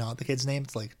is, like, not the kid's name.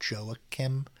 It's, like,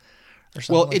 Joachim or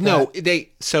something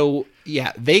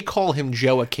they call him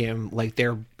Joachim, like,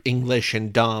 they're English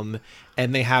and dumb,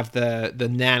 and they have the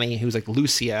nanny who's, like,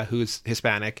 Lucia, who's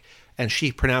Hispanic, and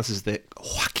she pronounces the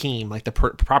Joachim, like, the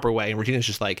proper way, and Regina's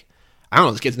just like, I don't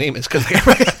know what this kid's name is, because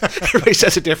everybody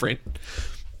says it different.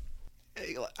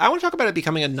 I want to talk about it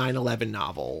becoming a 9/11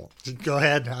 novel. Go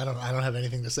ahead. I don't have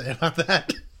anything to say about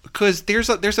that. Because there's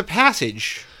a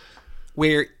passage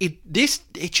where it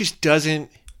just doesn't.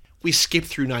 We skip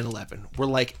through 9/11. We're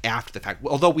like after the fact.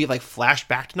 Although we like flash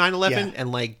back to 9/11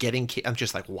 and like getting. I'm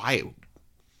just like, why?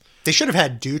 They should have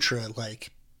had Dutra like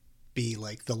be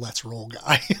like the let's roll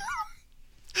guy.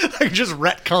 Like just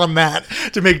retcon that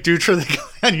to make Dutra the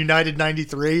guy on United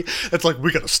 93. That's like,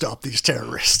 we got to stop these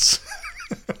terrorists.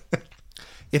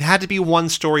 It had to be one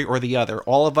story or the other.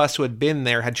 All of us who had been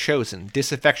there had chosen.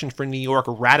 Disaffection for New York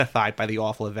ratified by the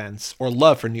awful events, or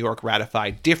love for New York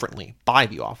ratified differently by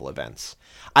the awful events.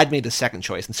 I'd made the second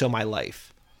choice, and so my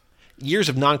life. Years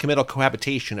of non-committal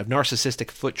cohabitation, of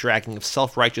narcissistic foot-dragging, of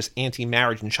self-righteous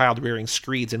anti-marriage and child-rearing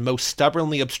screeds, and most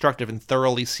stubbornly obstructive and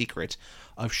thoroughly secret,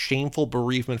 of shameful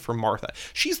bereavement for Martha.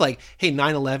 She's like, hey,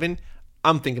 9/11,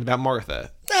 I'm thinking about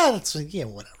Martha.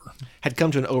 Whatever. Had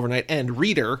come to an overnight end.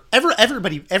 Reader.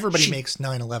 Everybody makes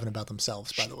 9/11 about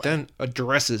themselves, by the way. Then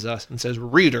addresses us and says,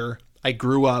 reader, I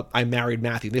grew up, I married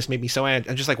Matthew. This made me so angry.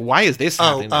 I'm just like, why is this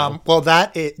happening now? Well,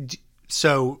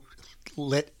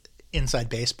 lit inside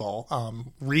baseball.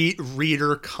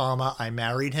 Reader, comma, I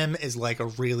married him is like a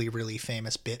really, really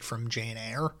famous bit from Jane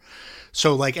Eyre.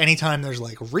 So like anytime there's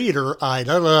like reader,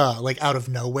 like out of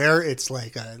nowhere, it's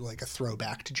like a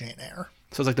throwback to Jane Eyre.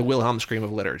 So it's like the Wilhelm scream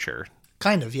of literature.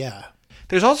 Kind of, yeah.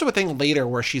 There's also a thing later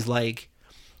where she's like,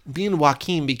 me and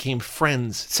Joaquin became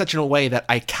friends such in a way that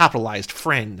I capitalized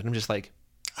friend. And I'm just like,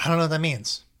 I don't know what that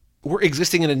means. We're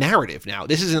existing in a narrative now.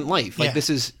 This isn't life. Like this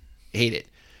is, hate it.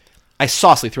 I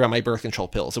saucily threw out my birth control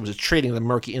pills. It was a trading the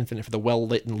murky infinite for the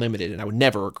well-lit and limited, and I would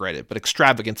never regret it. But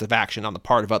extravagance of action on the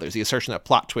part of others, the assertion that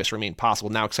plot twists remained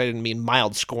possible, now excited me in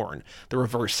mild scorn, the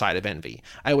reverse side of envy.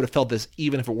 I would have felt this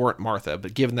even if it weren't Martha,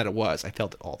 but given that it was, I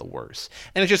felt it all the worse.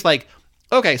 And it's just like,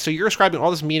 okay, so you're ascribing all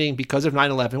this meaning because of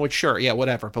 9/11, which sure, yeah,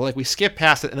 whatever. But like we skip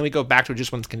past it and then we go back to it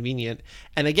just when it's convenient.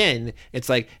 And again, it's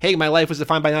like, hey, my life was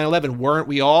defined by 9/11. Weren't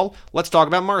we all? Let's talk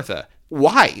about Martha.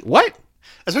 Why? What?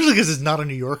 Especially because it's not a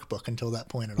New York book until that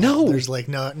point at all. No. There's like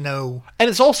no. And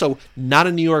it's also not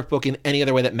a New York book in any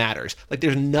other way that matters. Like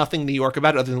there's nothing New York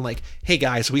about it other than like, hey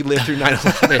guys, we lived through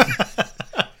 9/11.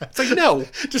 It's like, no.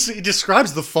 Just it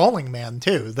describes the falling man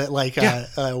too. That like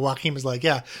Joaquin was like,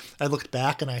 yeah, I looked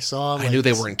back and I saw. Like, I knew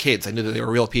they weren't kids. I knew that they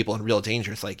were real people in real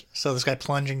danger. It's like, so this guy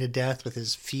plunging to death with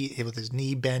his feet, with his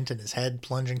knee bent and his head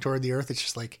plunging toward the earth. It's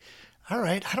just like, all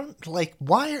right, I don't like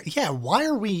why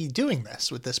are we doing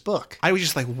this with this book? I was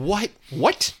just like, what?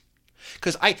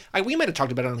 Because we might have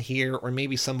talked about it on here or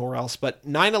maybe somewhere else, but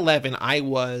 9/11, I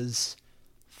was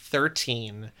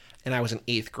 13 and I was in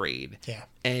 8th grade. Yeah.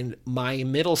 And my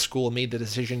middle school made the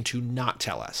decision to not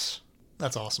tell us.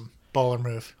 That's awesome. Baller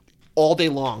move. All day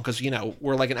long, because,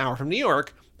 we're like an hour from New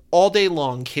York. All day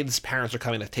long, kids' parents are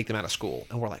coming to take them out of school.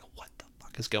 And we're like, what the fuck?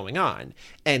 fuck is going on?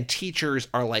 And teachers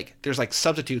are like, there's like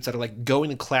substitutes that are like going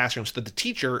to classrooms so that the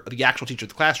teacher, the actual teacher of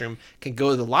the classroom, can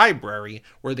go to the library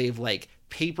where they've like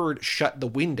papered shut the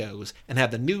windows and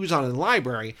have the news on in the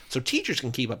library so teachers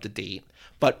can keep up to date.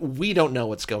 But we don't know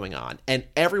what's going on. And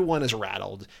everyone is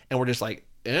rattled. And we're just like,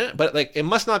 but like, it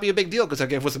must not be a big deal, because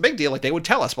like, if it was a big deal, like they would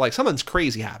tell us, but like something's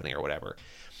crazy happening or whatever.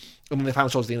 And then they find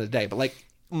themselves at the end of the day. But like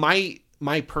my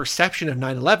perception of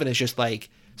 9/11 is just like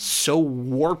so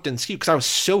warped and skewed because I was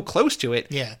so close to it.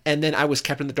 Yeah. And then I was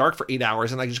kept in the dark for 8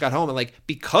 hours, and I just got home, and like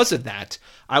because of that,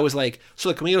 I was like, so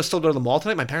like, can we still go to the mall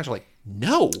tonight? My parents were like,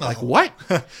 no. Like, what?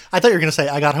 I thought you were gonna say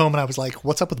I got home and I was like,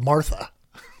 what's up with Martha?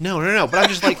 No. But I'm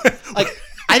just like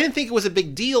I didn't think it was a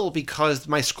big deal because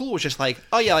my school was just like,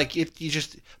 oh yeah, like you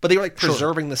just, but they were like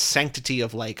preserving the sanctity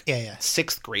of like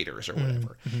sixth graders or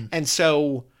whatever. Mm-hmm. And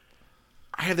so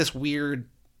I have this weird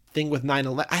thing with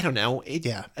 9/11. I don't know.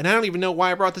 And I don't even know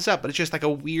why I brought this up, but it's just like a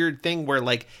weird thing where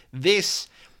like this,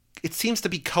 it seems to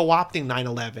be co-opting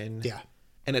 9/11. Yeah.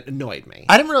 And it annoyed me.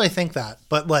 I didn't really think that,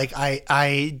 but like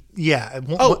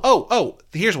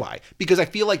here's why. Because I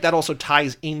feel like that also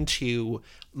ties into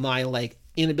my like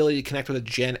inability to connect with a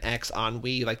Gen X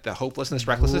ennui, like the hopelessness,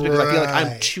 recklessness, because I feel like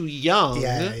I'm too young.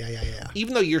 Yeah.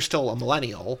 Even though you're still a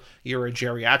millennial, you're a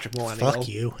geriatric millennial. Fuck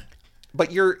you.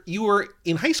 But you were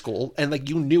in high school, and like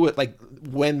you knew it like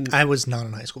when I was not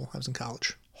in high school. I was in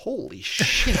college. Holy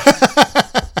shit.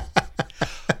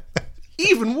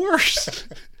 Even worse.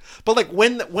 But like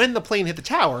when the plane hit the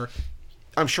tower,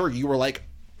 I'm sure you were like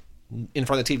in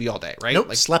front of the TV all day, right? Nope,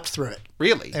 like, slept through it.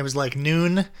 Really? It was like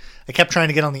noon. I kept trying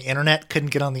to get on the internet,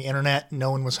 couldn't get on the internet.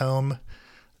 No one was home.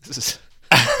 This is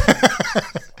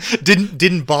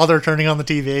didn't bother turning on the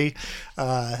TV.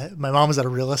 My mom was at a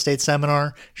real estate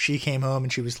seminar. She came home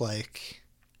and she was like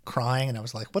crying, and I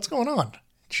was like, "What's going on?"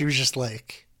 She was just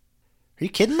like, "Are you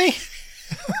kidding me?"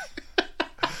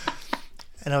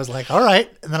 And I was like, all right.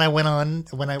 And then I went on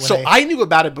I knew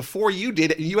about it before you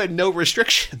did, and you had no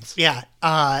restrictions. Yeah.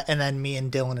 And then me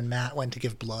and Dylan and Matt went to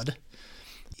give blood.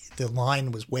 The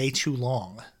line was way too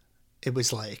long. It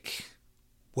was like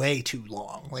way too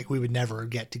long. Like we would never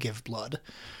get to give blood.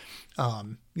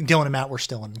 Dylan and Matt were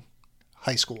still in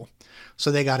high school.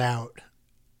 So they got out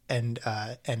and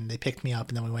they picked me up,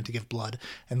 and then we went to give blood,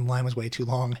 and the line was way too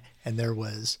long. And there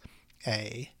was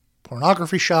a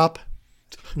pornography shop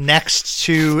next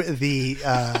to the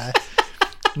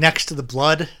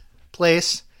blood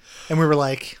place, and we were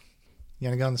like, "You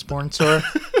gonna go in this porn store?"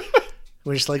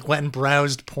 We just like went and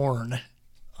browsed porn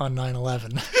on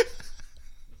 9/11.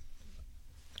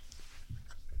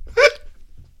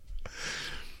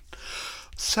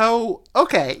 So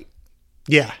okay,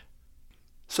 yeah.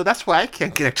 So that's why I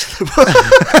can't connect to the book.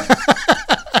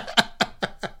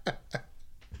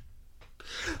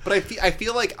 But I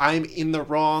feel like I'm in the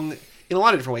wrong. In a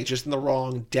lot of different ways, just in the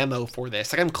wrong demo for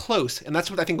this. Like, I'm close, and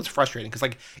that's what I think was frustrating, because,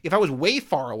 like, if I was way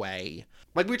far away,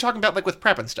 like we were talking about, like, with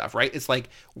prep and stuff, right? It's like,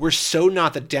 we're so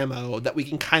not the demo that we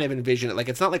can kind of envision it. Like,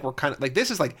 it's not like we're kind of, like, this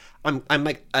is like, I'm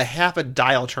like a half a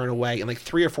dial turn away in, like,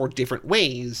 3 or 4 different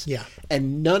ways. Yeah.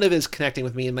 And none of it is connecting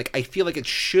with me, and, like, I feel like it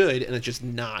should, and it's just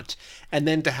not. And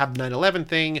then to have the 9/11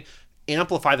 thing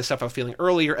amplify the stuff I was feeling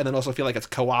earlier, and then also feel like it's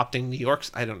co-opting New York's.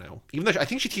 I don't know. Even though I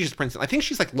think she teaches Princeton, I think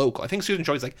she's like local. I think Susan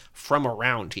Choi's like from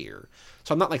around here.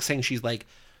 So I'm not like saying she's like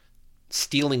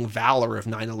stealing valor of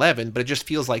 9/11, but it just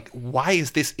feels like, why is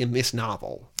this in this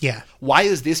novel? Yeah. Why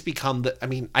has this become the? I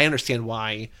mean, I understand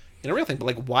why in a real thing, but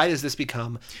like, why does this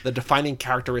become the defining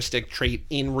characteristic trait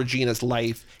in Regina's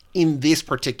life in this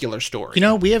particular story? You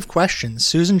know, we have questions.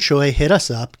 Susan Choi, hit us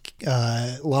up,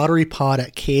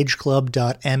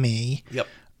 lotterypod@cageclub.me. Yep.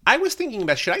 I was thinking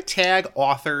about, should I tag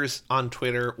authors on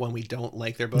Twitter when we don't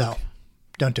like their book? No,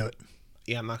 don't do it.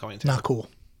 Yeah, I'm not going to. Not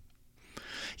cool.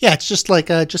 Yeah, it's just like,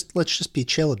 let's just be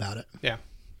chill about it. Yeah.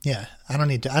 Yeah, I don't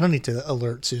need to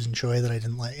alert Susan Choi that I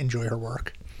didn't enjoy her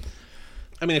work.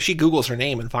 I mean, if she Googles her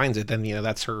name and finds it, then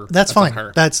that's her. That's fine.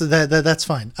 Her. That's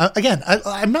fine. Again,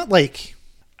 I'm not like,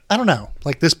 I don't know.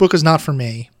 Like, this book is not for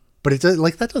me, but it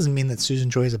like that doesn't mean that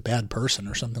Susan Choi is a bad person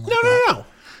or something like that. No.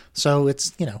 So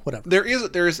it's, whatever.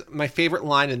 There's my favorite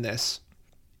line in this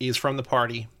is from the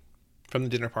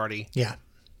dinner party. Yeah.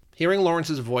 Hearing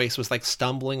Lawrence's voice was like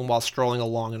stumbling while strolling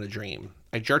along in a dream.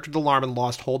 I jerked with alarm and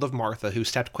lost hold of Martha, who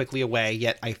stepped quickly away,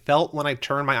 yet I felt when I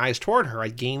turned my eyes toward her, I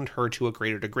gained her to a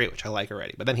greater degree, which I like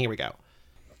already. But then here we go.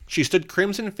 She stood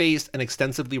crimson-faced and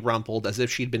extensively rumpled, as if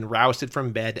she'd been rousted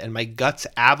from bed, and my guts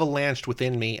avalanched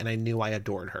within me, and I knew I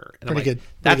adored her. And Pretty I'm like, good.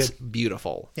 That's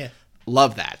beautiful. Yeah.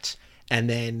 Love that. And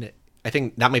then I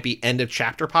think that might be end of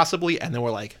chapter, possibly, and then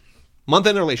we're like, month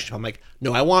in a relationship. I'm like,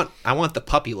 no, I want the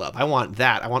puppy love. I want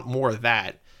that. I want more of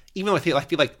that. Even though I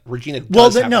feel like Regina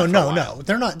does well, have no, that for a while.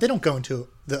 they're not. They don't go into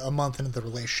a month into the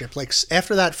relationship. Like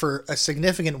after that, for a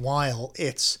significant while,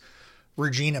 it's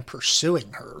Regina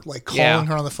pursuing her, like calling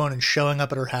her on the phone and showing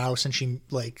up at her house, and she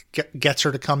like gets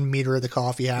her to come meet her at the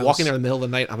coffee house. Walking there in the middle of the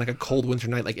night on like a cold winter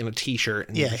night, like in a t-shirt,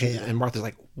 and, and Martha's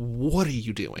like, "What are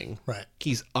you doing?" Right.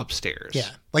 He's upstairs. Yeah,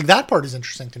 like that part is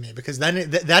interesting to me because then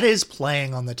that is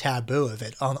playing on the taboo of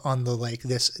it, on the like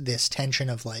this tension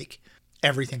of like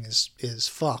everything is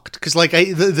fucked. Because like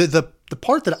the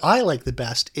part that I like the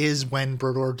best is when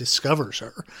Brodeur discovers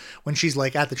her, when she's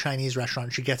like at the Chinese restaurant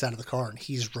and she gets out of the car and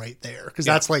he's right there. Because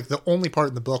that's like the only part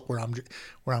in the book where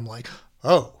I'm like,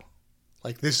 oh,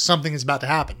 like this something is about to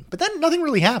happen. But then nothing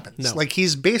really happens. No. Like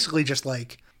he's basically just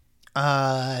like,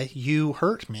 you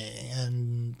hurt me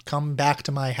and come back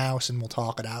to my house and we'll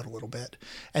talk it out a little bit.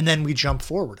 And then we jump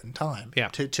forward in time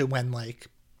to when like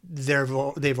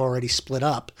they've already split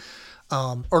up,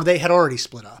 or they had already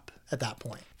split up at that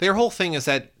point. Their whole thing is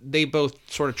that they both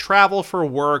sort of travel for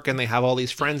work and they have all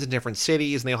these friends in different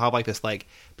cities and they'll have like this like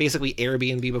basically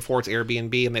Airbnb before it's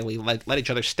Airbnb and they let each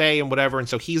other stay and whatever. And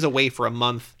so he's away for a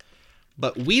month,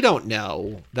 but we don't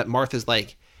know that Martha's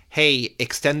like, hey,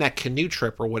 extend that canoe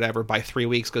trip or whatever by 3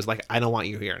 weeks because like I don't want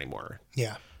you here anymore.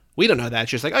 Yeah. We don't know that.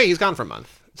 It's just like, oh, he's gone for a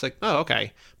month. It's like, oh,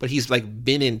 okay. But he's like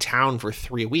been in town for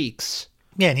 3 weeks.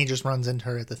 Yeah, and he just runs into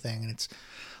her at the thing, and it's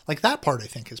like that part I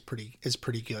think is pretty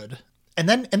good. And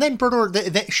then Brodeur,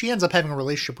 she ends up having a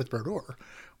relationship with Brodeur,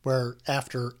 where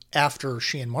after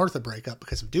she and Martha break up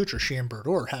because of Dutra, she and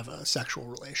Brodeur have a sexual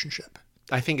relationship.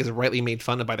 I think is rightly made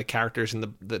fun of by the characters in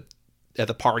the at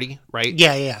the party, right?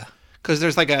 Yeah. Because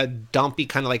there's like a dumpy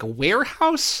kind of like a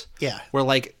warehouse. Yeah. Where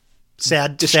like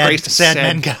sad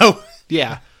men go.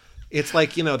 Yeah. It's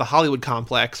like, you know, the Hollywood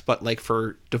complex, but like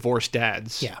for divorced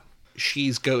dads. Yeah.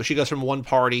 She goes from one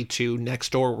party to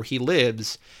next door where he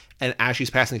lives, and as she's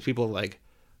passing, these people are like,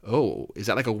 oh, is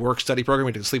that like a work-study program?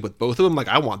 We can sleep with both of them? Like,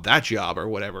 I want that job or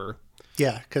whatever.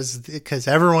 Yeah, because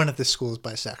everyone at this school is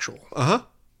bisexual. Uh-huh.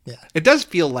 Yeah. It does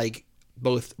feel like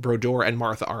both Brodeur and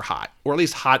Martha are hot, or at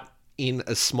least hot in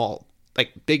a small,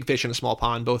 like big fish in a small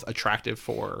pond, both attractive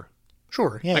for,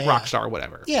 sure, yeah, like rock star or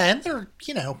whatever. Yeah, and they're,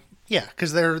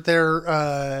 because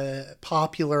they're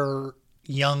popular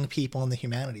young people in the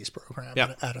humanities program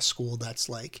at a school that's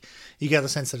like, you get the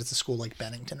sense that it's a school like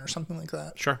Bennington or something like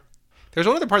that. Sure. There's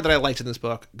one other part that I liked in this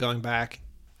book, going back,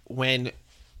 when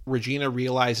Regina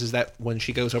realizes that when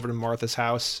she goes over to Martha's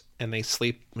house and when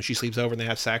she sleeps over and they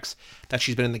have sex, that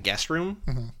she's been in the guest room.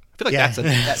 Mm-hmm. I feel like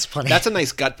that's funny. That's a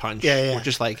nice gut punch. Yeah. We're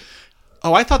just like,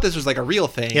 oh, I thought this was like a real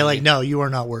thing. Yeah, like, no, you are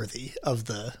not worthy of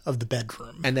the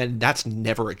bedroom. And then that's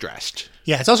never addressed.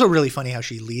 Yeah, it's also really funny how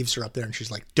she leaves her up there and she's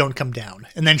like, don't come down.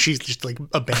 And then she's just like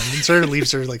abandons her and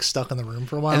leaves her like stuck in the room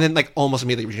for a while. And then like almost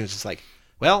immediately Regina's just like,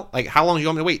 well, like how long do you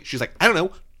want me to wait? She's like, I don't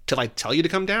know, till I tell you to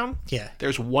come down? Yeah.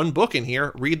 There's one book in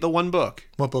here. Read the one book.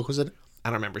 What book was it? I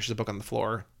don't remember. She's a book on the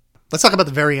floor. Let's talk about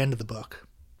the very end of the book.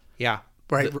 Yeah.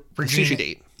 Right. Regina, sushi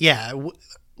date. Yeah.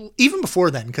 Even before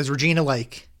then, because Regina,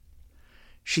 like,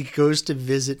 she goes to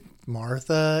visit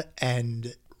Martha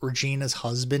and Regina's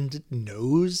husband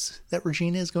knows that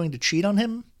Regina is going to cheat on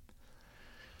him.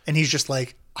 And he's just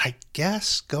like, I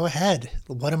guess, go ahead.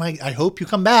 I hope you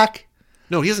come back.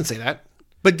 No, he doesn't say that.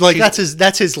 But like, that's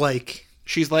his like.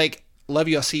 She's like, love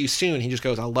you, I'll see you soon. He just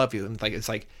goes, I'll love you. And like, it's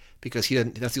like, because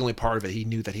that's the only part of it he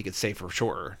knew that he could say for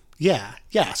sure. Yeah.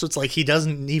 So it's like he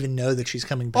doesn't even know that she's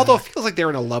coming back. Although it feels like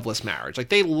they're in a loveless marriage. Like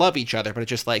they love each other, but it's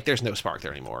just like there's no spark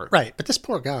there anymore. Right. But this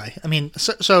poor guy. I mean,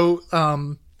 so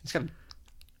he's got a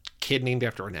kid named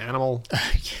after an animal. Yeah,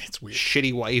 it's weird.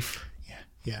 Shitty wife.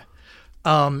 Yeah.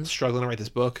 Struggling to write this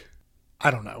book.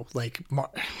 I don't know. Like,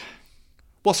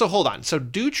 well, so hold on. So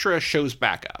Dutra shows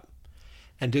back up,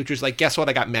 and Dutra's like, "Guess what?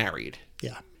 I got married."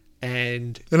 Yeah.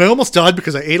 And I almost died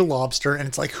because I ate a lobster, and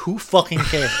it's like, who fucking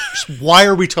cares? Why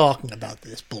are we talking about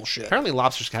this bullshit? Apparently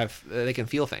lobsters they can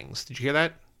feel things. Did you hear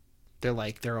that?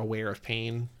 They're aware of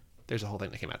pain. There's a whole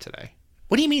thing that came out today.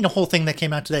 What do you mean a whole thing that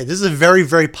came out today? This is a very,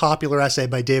 very popular essay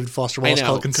by David Foster Wallace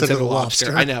called Consider the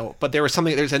Lobster. I know, but there's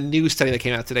a new study that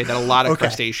came out today that a lot of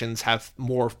crustaceans have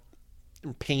more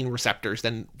pain receptors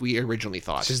than we originally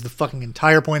thought. Which is the fucking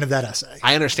entire point of that essay.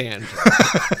 I understand.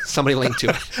 Somebody linked to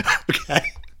it. Okay.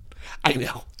 I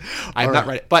know. I've not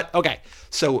read it. But, okay.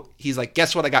 So he's like,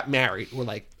 guess what? I got married. We're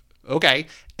like, okay.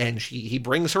 And he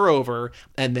brings her over,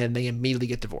 and then they immediately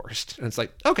get divorced. And it's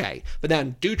like, okay. But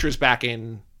then Dutra's back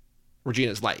in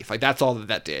Regina's life. Like, that's all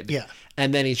that did. Yeah.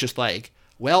 And then he's just like,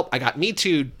 well, I got Me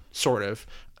Too, sort of.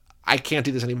 I can't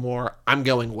do this anymore. I'm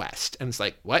going west. And it's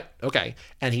like, what? Okay.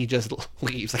 And he just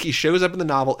leaves. Like, he shows up in the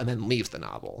novel and then leaves the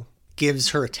novel. Gives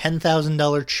her a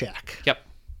 $10,000 check. Yep.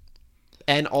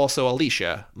 and also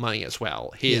Alicia money as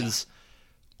well. His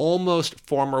almost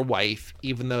former wife,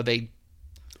 even though they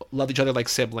love each other like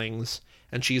siblings,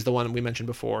 and she's the one we mentioned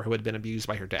before who had been abused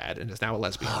by her dad and is now a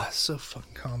lesbian. So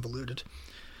fucking convoluted.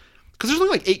 Because there's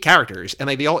only like 8 characters, and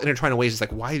like they all intertwine in ways. It's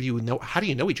like, how do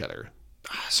you know each other?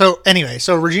 So anyway,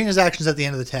 Regina's actions at the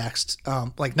end of the text,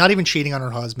 like not even cheating on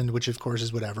her husband, which of course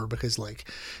is whatever, because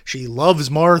like she loves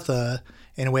Martha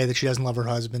in a way that she doesn't love her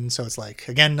husband. So it's like,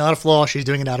 again, not a flaw. She's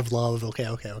doing it out of love. Okay.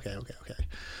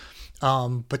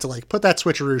 But to like put that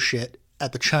switcheroo shit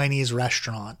at the Chinese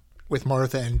restaurant with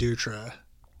Martha and Dutra,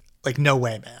 like, no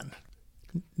way, man.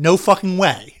 No fucking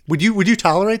way. Would you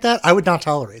tolerate that? I would not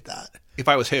tolerate that. If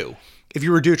I was who? If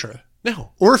you were Dutra.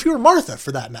 No. Or if you were Martha,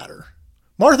 for that matter.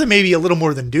 Martha may be a little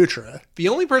more than Dutra. The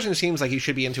only person who seems like he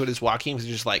should be into it is Joaquin, who's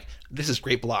just like, this is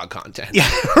great blog content.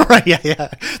 Yeah, right, yeah.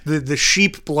 The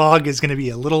sheep blog is going to be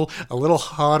a little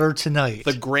hotter tonight.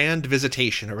 The grand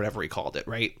visitation, or whatever he called it,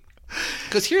 right?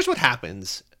 Because here's what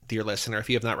happens, dear listener, if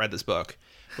you have not read this book,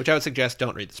 which I would suggest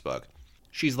don't read this book.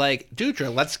 She's like,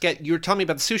 Dutra, you were telling me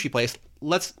about the sushi place.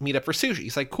 Let's meet up for sushi.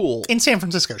 He's like, cool. In San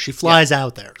Francisco. She flies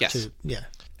out there. Yes. Yeah.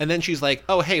 And then she's like,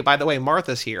 oh, hey, by the way,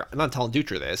 Martha's here. I'm not telling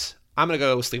Dutra this. I'm going to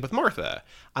go sleep with Martha.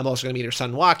 I'm also going to meet her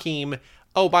son, Joaquin.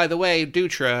 Oh, by the way,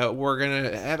 Dutra,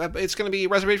 it's going to be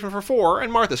reservation for 4,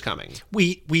 and Martha's coming.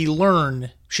 We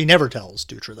learn, she never tells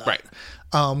Dutra that.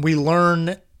 Right. We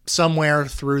learn somewhere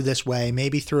through this way,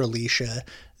 maybe through Alicia,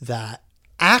 that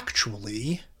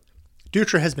actually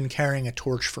Dutra has been carrying a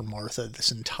torch for Martha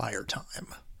this entire time.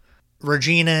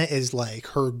 Regina is like,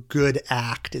 her good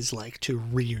act is like to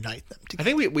reunite them together.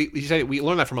 I think we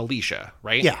learned that from Alicia,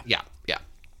 right? Yeah.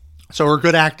 So her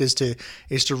good act is to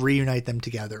reunite them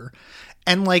together.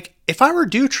 And like, if I were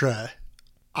Dutra,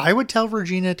 I would tell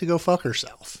Regina to go fuck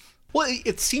herself. Well,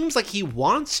 it seems like he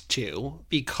wants to,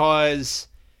 because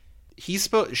she's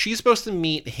supposed to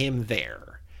meet him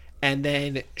there. And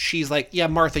then she's like, yeah,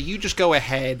 Martha, you just go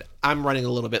ahead. I'm running a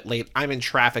little bit late. I'm in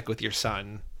traffic with your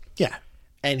son. Yeah.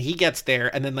 And he gets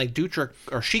there, and then like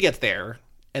she gets there,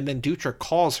 and then Dutra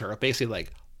calls her, basically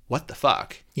like, what the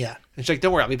fuck? Yeah. And she's like,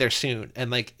 don't worry, I'll be there soon.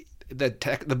 And like,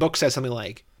 the book says something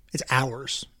like, it's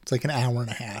hours. It's like an hour and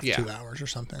a half, 2 hours or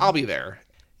something. I'll be there.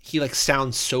 He like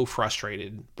sounds so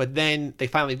frustrated. But then they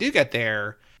finally do get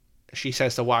there. She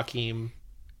says to Joaquin,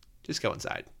 just go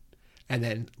inside. And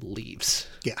then leaves.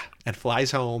 Yeah. And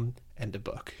flies home. End of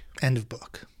book. End of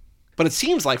book. But it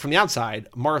seems like from the outside,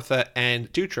 Martha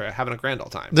and Dutra having a grand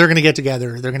old time. They're going to get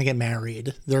together. They're going to get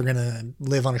married. They're going to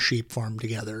live on a sheep farm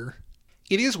together.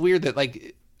 It is weird that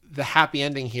like the happy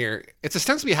ending here, it's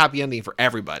ostensibly a happy ending for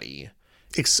everybody.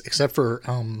 Except for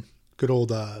good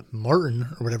old Martin,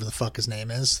 or whatever the fuck his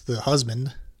name is, the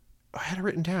husband. I had it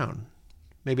written down.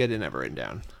 Maybe I didn't have it written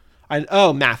down.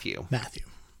 Matthew.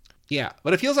 Yeah,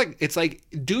 but it feels like it's like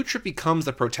Dutra becomes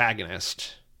the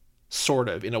protagonist, sort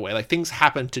of, in a way. Like things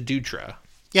happen to Dutra.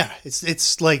 Yeah,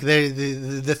 it's like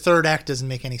the third act doesn't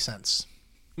make any sense.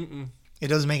 Mm-mm. It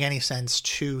doesn't make any sense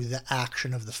to the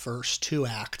action of the first 2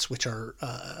 acts, which are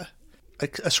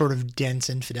a sort of dense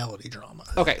infidelity drama.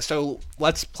 Okay, so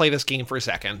let's play this game for a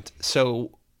second.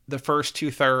 So the first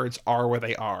 2/3 are where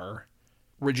they are.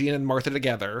 Regina and Martha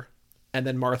together, and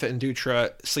then Martha and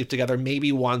Dutra sleep together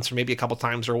maybe once or maybe a couple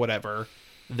times or whatever.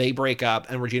 They break up,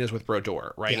 and Regina's with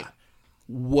Brodeur, right? Yeah.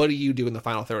 What do you do in the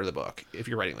final third of the book if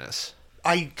you're writing this?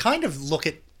 I kind of look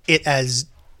at it as,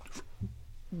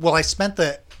 well, I spent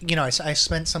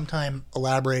some time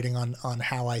elaborating on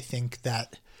how I think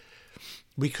that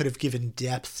we could have given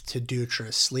depth to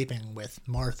Dutra sleeping with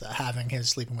Martha, having his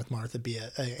sleeping with Martha be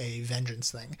a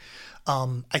vengeance thing.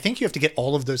 I think you have to get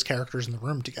all of those characters in the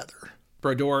room together.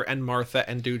 Brodeur and Martha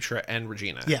and Dutra and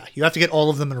Regina. Yeah, you have to get all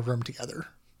of them in a room together.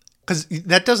 Because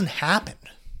that doesn't happen.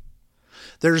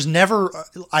 There's never,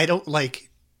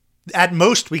 at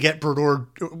most we get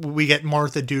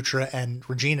Martha, Dutra, and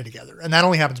Regina together. And that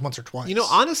only happens once or twice. You know,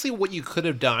 honestly, what you could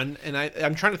have done, and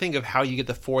I'm trying to think of how you get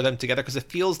the 4 of them together, because it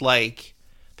feels like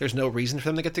there's no reason for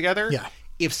them to get together. Yeah.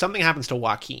 If something happens to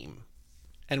Joaquin,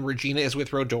 and Regina is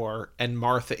with Brodeur, and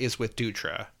Martha is with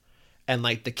Dutra, and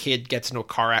like the kid gets into a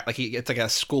car, like it's like a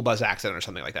school bus accident or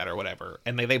something like that or whatever,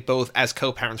 and they both, as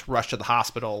co-parents, rush to the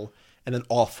hospital, and then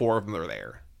all 4 of them are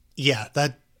there. Yeah,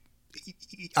 that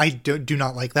I do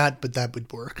not like that, but that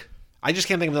would work. I just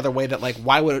can't think of another way that, like,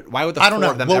 why would the 4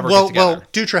 of them ever get together? Well,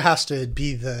 Dutra has to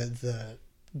be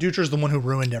Dutra's the one who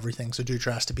ruined everything, so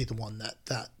Dutra has to be the one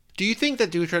that. Do you think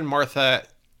that Dutra and Martha,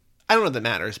 I don't know if that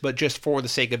matters, but just for the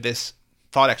sake of this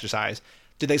thought exercise,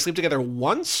 did they sleep together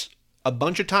once, a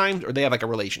bunch of times, or they have like a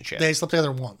relationship? They slept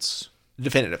together once.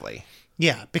 Definitively.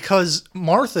 Yeah, because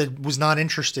Martha was not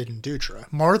interested in Dutra.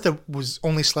 Martha was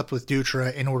only slept with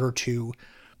Dutra in order to,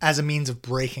 as a means of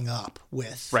breaking up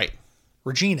with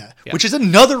Regina, which is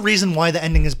another reason why the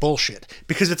ending is bullshit.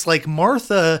 Because it's like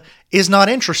Martha is not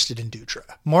interested in Dutra.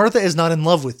 Martha is not in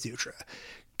love with Dutra.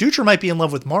 Dutra might be in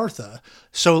love with Martha.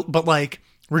 But like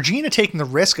Regina taking the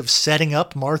risk of setting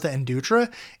up Martha and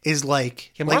Dutra is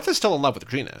like... Yeah, Martha's still in love with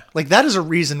Regina. Like, that is a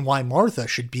reason why Martha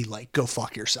should be like, go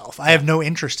fuck yourself. I have no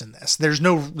interest in this. There's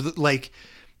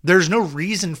no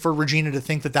reason for Regina to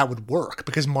think that that would work,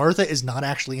 because Martha is not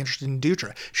actually interested in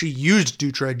Dutra. She used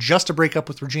Dutra just to break up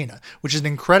with Regina, which is an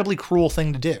incredibly cruel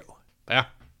thing to do. Yeah.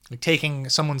 Like taking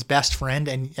someone's best friend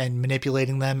and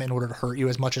manipulating them in order to hurt you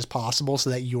as much as possible so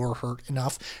that you're hurt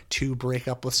enough to break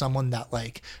up with someone that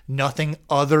like nothing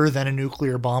other than a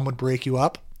nuclear bomb would break you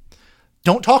up.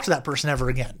 Don't talk to that person ever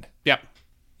again. Yep.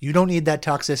 You don't need that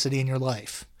toxicity in your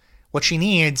life. What she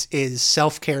needs is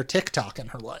self-care TikTok in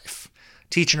her life,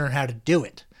 teaching her how to do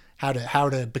it, how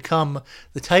to become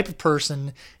the type of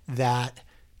person that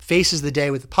faces the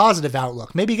day with a positive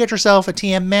outlook. Maybe get yourself a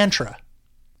TM mantra.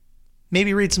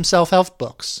 Maybe read some self-help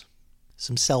books.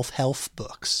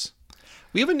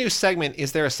 We have a new segment,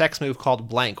 Is There a Sex Move, called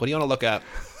blank. What do you want to look up?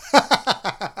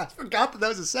 I forgot that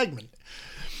was a segment.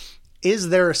 Is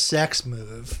there a sex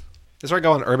move? This is where I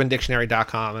go on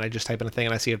urbandictionary.com and I just type in a thing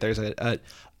and I see if there's a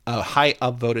high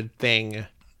upvoted thing.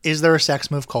 Is there a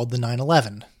sex move called the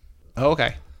 9/11? Oh,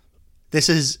 okay. This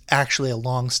is actually a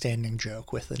long-standing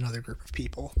joke with another group of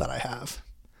people that I have.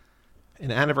 An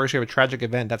anniversary of a tragic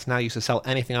event that's now used to sell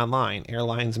anything online.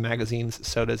 Airlines, magazines,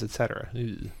 sodas, etc.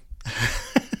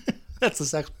 That's the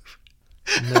sex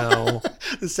move. No.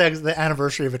 The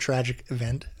anniversary of a tragic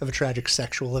event, of a tragic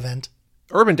sexual event.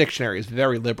 Urban Dictionary is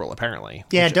very liberal, apparently.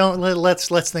 Yeah,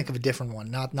 let's think of a different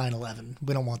one, not 9/11.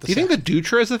 We don't want the. Do you think the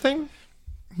Dutra is a thing?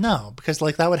 No, because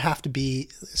like that would have to be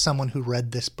someone who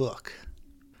read this book.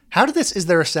 How did this "Is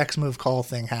there a sex move" call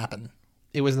thing happen?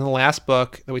 It was in the last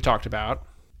book that we talked about.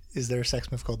 Is there a sex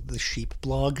move called the sheep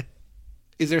blog?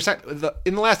 Is there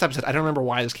in the last episode? I don't remember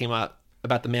why this came up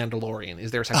about the Mandalorian.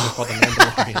 Is there a sex move called the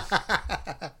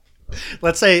Mandalorian?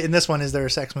 Let's say in this one, is there a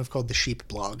sex move called the sheep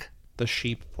blog? The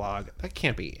sheep blog. That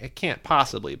can't be. It can't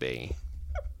possibly be.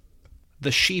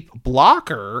 The sheep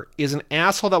blocker is an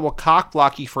asshole that will cock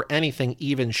block you for anything,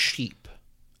 even sheep.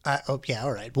 Yeah,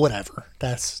 all right, whatever.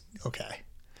 That's okay.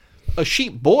 A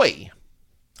sheep boy.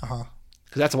 Uh-huh.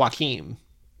 Because that's Joaquin.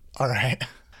 All right.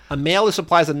 A male who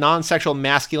supplies a non-sexual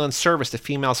masculine service to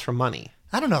females for money.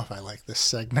 I don't know if I like this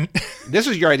segment. This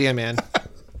was your idea, man.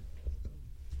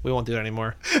 We won't do it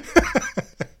anymore.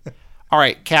 All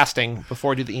right, casting, before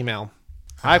we do the email.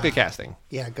 I have good casting.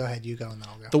 Yeah, go ahead. You go and then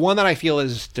I'll go. The one that I feel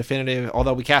is definitive,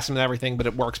 although we cast him in everything, but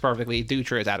it works perfectly.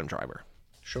 Dutra is Adam Driver.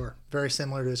 Sure. Very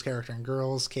similar to his character in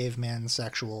Girls. Caveman,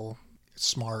 sexual,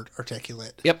 smart,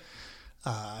 articulate. Yep.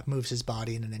 Moves his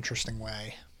body in an interesting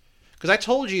way. Because I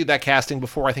told you that casting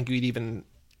before I think you'd even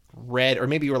read, or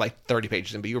maybe you were like 30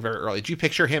 pages in, but you were very early. Did you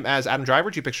picture him as Adam Driver,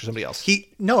 or did you picture somebody else?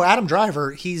 No, Adam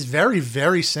Driver, he's very,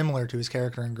 very similar to his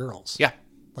character in Girls. Yeah.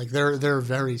 Like, they're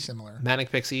very similar.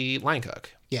 Manic Pixie line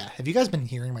cook. Yeah. Have you guys been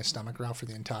hearing my stomach growl for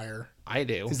the entire... I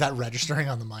do. Is that registering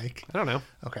on the mic? I don't know.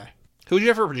 Okay. Who would you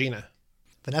have for Regina?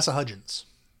 Vanessa Hudgens.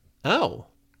 Oh.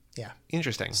 Yeah.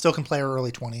 Interesting. Still can play her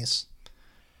early 20s.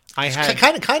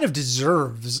 Kind of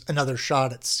deserves another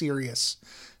shot at serious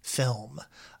film.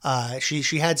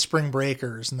 She had Spring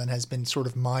Breakers and then has been sort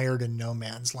of mired in no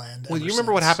man's land. Well, you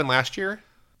remember what happened last year?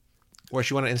 Where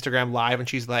she went on Instagram Live and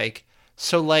she's like,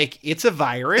 so like, it's a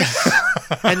virus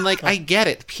and like, I get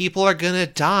it. People are going to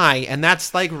die. And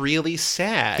that's like really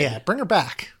sad. Yeah. Bring her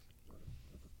back.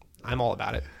 I'm all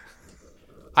about it.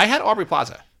 I had Aubrey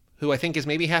Plaza, who I think is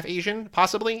maybe half Asian,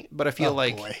 possibly, but I feel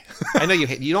boy. I know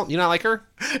you not like her?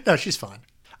 No, she's fine.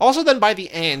 Also, then by the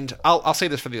end, I'll say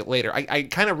this for the later. I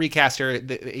kind of recast her,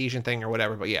 the Asian thing or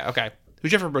whatever, but yeah, okay.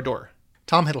 Who's Jeffrey Brador?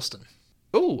 Tom Hiddleston.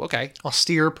 Ooh, okay.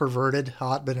 Austere, perverted,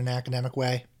 hot, but in an academic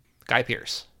way. Guy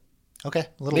Pearce. Okay,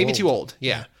 a little maybe old. too old,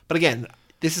 yeah. But again,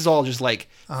 this is all just like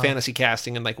fantasy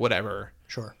casting and like whatever.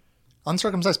 Sure.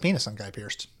 Uncircumcised penis on Guy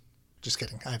Pearce. Just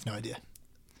kidding. I have no idea.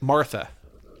 Martha.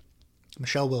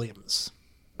 Michelle Williams.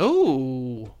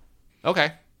 Ooh.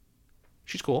 Okay.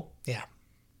 She's cool. Yeah.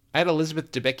 I had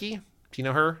Elizabeth Debicki. Do you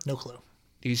know her? No clue.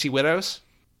 Do you see Widows?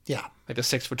 Yeah. Like the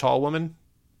 6 foot tall woman?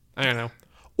 I don't know.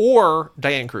 Or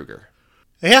Diane Kruger.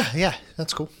 Yeah.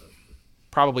 That's cool.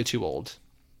 Probably too old.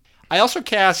 I also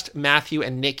cast Matthew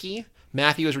and Nikki.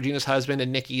 Matthew is Regina's husband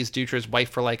and Nikki is Dutra's wife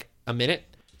for like a minute.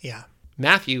 Yeah.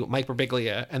 Matthew, Mike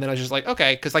Birbiglia. And then I was just like,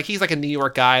 okay, because like he's like a New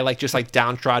York guy, like just like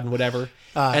downtrodden, whatever.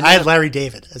 And I had Larry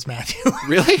David as Matthew.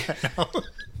 Really? No.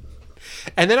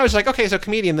 And then I was like, okay, so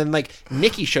comedian. Then like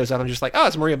Nikki shows up. I'm just like, oh,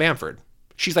 it's Maria Bamford.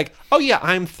 She's like, oh yeah,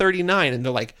 I'm 39. And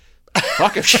they're like,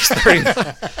 fuck if she's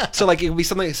 39. So like it would be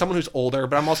someone who's older.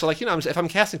 But I'm also like, if I'm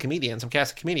casting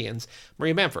comedians,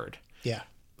 Maria Bamford. Yeah.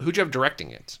 Who'd you have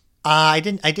directing it? I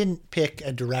didn't pick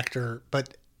a director,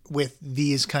 but with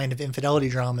these kind of infidelity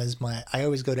dramas, I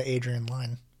always go to Adrian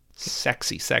Lyne.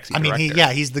 Sexy director. I mean,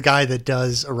 he's the guy that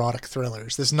does erotic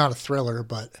thrillers. This is not a thriller,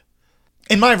 but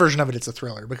in my version of it, it's a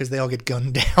thriller because they all get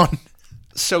gunned down.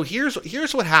 So here's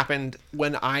what happened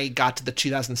when I got to the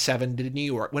 2007 to New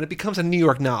York, when it becomes a New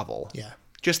York novel. Yeah.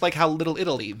 Just like how Little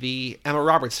Italy, the Emma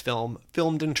Roberts film,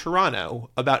 filmed in Toronto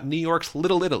about New York's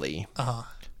Little Italy,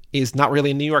 is not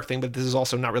really a New York thing, but this is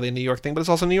also not really a New York thing, but it's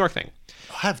also a New York thing.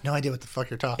 I have no idea what the fuck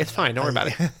you're talking about. It's fine. Don't worry about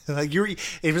it. Like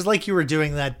it was like you were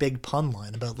doing that big pun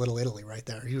line about Little Italy right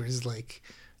there. You were just like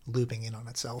looping in on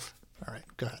itself. All right,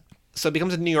 go ahead. So it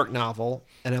becomes a New York novel,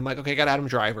 and I'm like, okay, I got Adam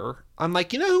Driver. I'm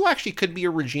like, who actually could be a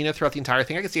Regina throughout the entire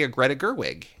thing? I could see a Greta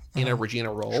Gerwig in a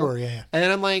Regina role. Sure, yeah. And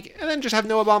then I'm like, and then just have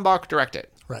Noah Baumbach direct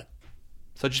it. Right.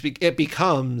 So it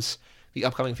becomes the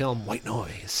upcoming film White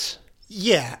Noise.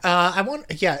 Yeah,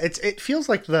 it feels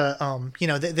like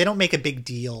they don't make a big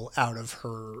deal out of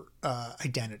her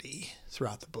identity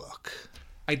throughout the book.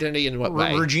 Identity in what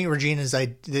way? Regina's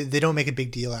they don't make a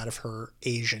big deal out of her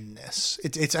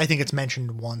Asianness. I think it's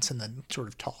mentioned once and then sort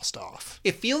of tossed off.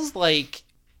 It feels like,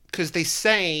 because they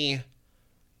say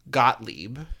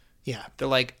Gottlieb. Yeah. They're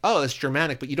like, oh, it's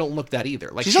Germanic, but you don't look that either.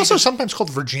 Like she's also sometimes called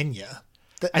Virginia.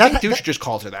 I think Douche just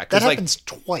calls her that. That happens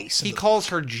twice. He calls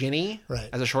her Ginny right.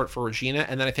 as a short for Regina,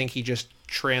 and then I think he just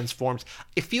transforms.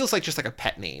 It feels like just like a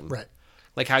pet name. Right.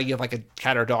 Like how you have like a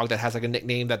cat or dog that has like a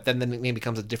nickname that then the nickname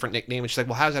becomes a different nickname. It's just like,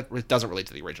 well, how does that? It doesn't relate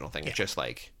to the original thing. Yeah. It's just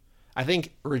like, I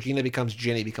think Regina becomes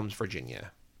Ginny becomes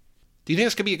Virginia. Do you think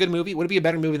this could be a good movie? Would it be a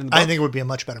better movie than the book? I think it would be a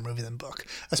much better movie than the book.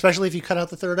 Especially if you cut out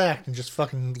the third act and just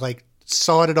fucking like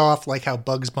sawed it off like how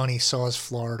Bugs Bunny saws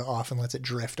Florida off and lets it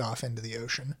drift off into the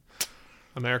ocean.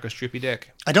 America's droopy dick.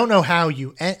 I don't know how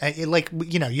you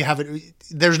you have it.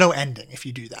 There's no ending if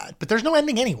you do that, but there's no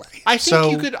ending anyway. I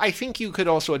think you could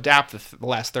also adapt the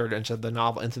last third into the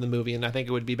novel, into the movie, and I think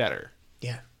it would be better.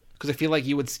 Yeah, because I feel like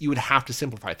you would have to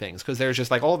simplify things because there's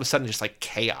just like all of a sudden just like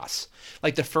chaos.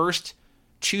 Like the first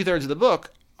 2/3 of the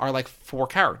book are like 4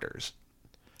 characters.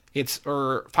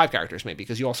 Or 5 characters maybe,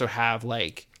 because you also have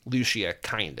like Lucia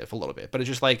kind of a little bit, but it's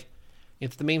just like.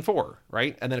 It's the main 4,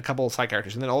 right? And then a couple of side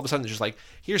characters. And then all of a sudden it's just like,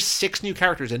 here's 6 new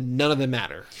characters and none of them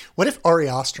matter. What if Ari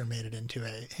Aster made it into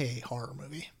a horror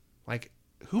movie? Like,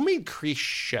 who made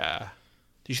Krisha?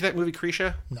 Did you see that movie,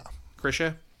 Krisha? No.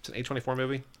 Krisha? It's an A24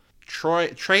 movie.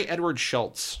 Trey Edward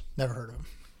Schultz. Never heard of him.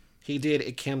 He did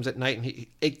It Comes at Night. And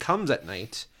It Comes at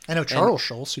Night. I know Charles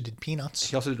Schultz, who did Peanuts.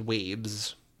 He also did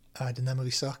Waves. Didn't that movie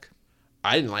suck?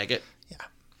 I didn't like it. Yeah.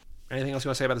 Anything else you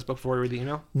want to say about this book before we read the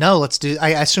email? No, let's do. I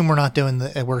assume we're not doing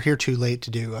we're here too late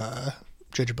to do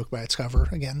judge a book by its cover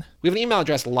again. We have an email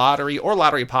address,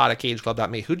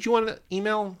 lotterypod@cageclub.me. Who do you want to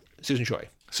email? Susan Choi.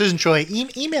 Susan Choi,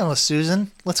 email us,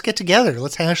 Susan. Let's get together.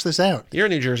 Let's hash this out. You're a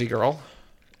New Jersey girl,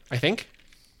 I think.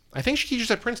 I think she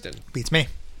teaches at Princeton. Beats me.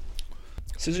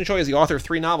 Susan Choi is the author of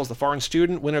 3 novels: The Foreign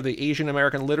Student, winner of the Asian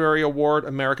American Literary Award,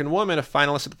 American Woman, a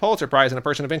finalist at the Pulitzer Prize, and a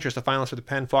person of interest, a finalist for the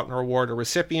Penn Faulkner Award, a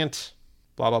recipient.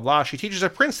 Blah, blah, blah. She teaches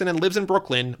at Princeton and lives in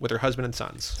Brooklyn with her husband and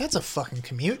sons. That's a fucking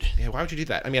commute. Yeah, why would you do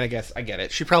that? I mean, I guess I get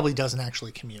it. She probably doesn't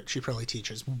actually commute. She probably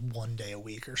teaches 1 day a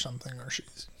week or something.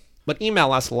 But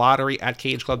email us,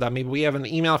 lottery@cageclub.me. We have an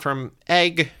email from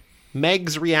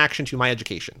Meg's reaction to my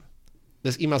education.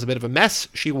 This email's a bit of a mess,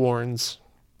 she warns,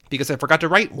 because I forgot to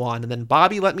write one, and then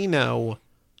Bobby let me know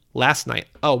last night.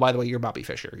 Oh, by the way, you're Bobby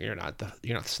Fischer. You're not the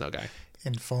snow guy.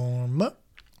 Inform.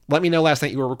 Let me know last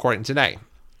night you were recording today.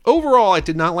 Overall, I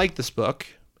did not like this book,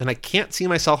 and I can't see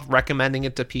myself recommending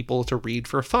it to people to read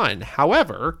for fun.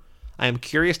 However, I am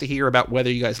curious to hear about whether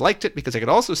you guys liked it, because I could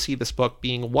also see this book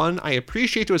being one I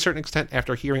appreciate to a certain extent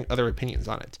after hearing other opinions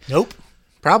on it. Nope.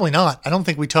 Probably not. I don't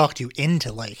think we talked you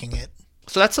into liking it.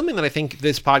 So that's something that I think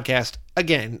this podcast,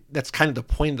 again, that's kind of the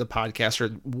point of the podcast, or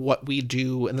what we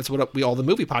do, and that's what all the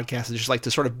movie podcasts is, just like to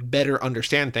sort of better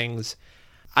understand things.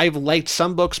 I've liked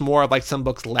some books more, I've liked some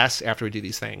books less after we do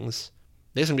these things.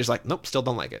 This I'm just like, nope, still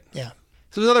don't like it. Yeah.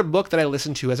 So there's another book that I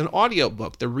listened to as an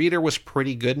audiobook. The reader was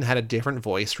pretty good and had a different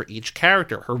voice for each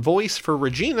character. Her voice for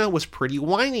Regina was pretty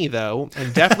whiny, though,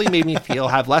 and definitely made me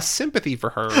have less sympathy for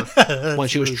her when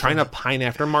she was trying to pine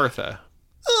after Martha.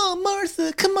 Oh,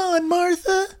 Martha, come on,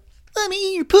 Martha. Let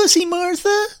me eat your pussy,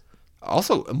 Martha.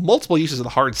 Also, multiple uses of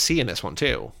the hard C in this one,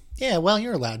 too. Yeah, well,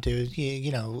 you're allowed to.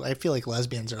 I feel like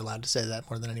lesbians are allowed to say that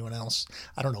more than anyone else.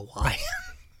 I don't know why.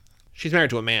 She's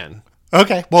married to a man.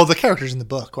 Okay. Well, the characters in the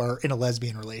book are in a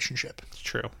lesbian relationship. It's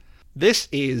true. This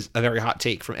is a very hot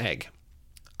take from Egg.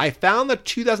 I found the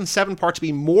 2007 part to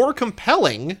be more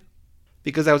compelling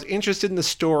because I was interested in the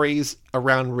stories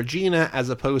around Regina as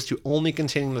opposed to only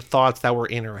containing the thoughts that were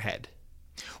in her head.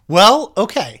 Well,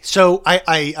 okay. So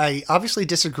I obviously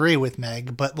disagree with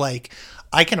Meg, but like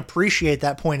I can appreciate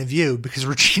that point of view because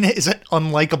Regina is an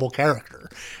unlikable character.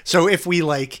 So if we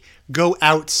like go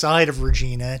outside of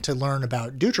Regina to learn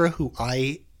about Dutra, who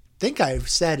I think I've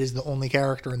said is the only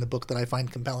character in the book that I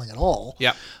find compelling at all.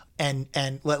 Yeah. And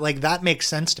like that makes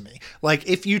sense to me. Like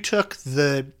if you took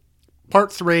the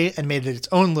part 3 and made it its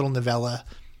own little novella,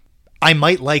 I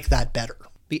might like that better.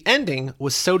 The ending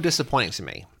was so disappointing to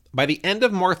me. By the end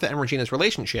of Martha and Regina's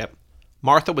relationship,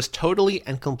 Martha was totally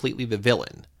and completely the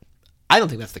villain. I don't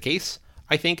think that's the case.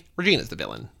 I think Regina's the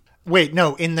villain. Wait,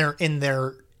 no, in their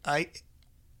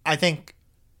I think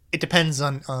it depends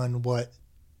on what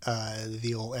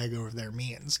the old egg over there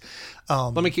means.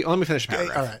 Let me finish the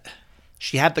paragraph. All right.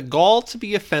 She had the gall to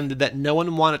be offended that no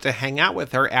one wanted to hang out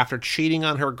with her after cheating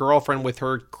on her girlfriend with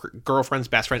her girlfriend's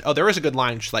best friend. Oh, there is a good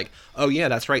line. She's like, oh yeah,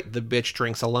 that's right. The bitch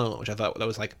drinks alone, which I thought that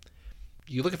was like,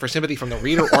 you looking for sympathy from the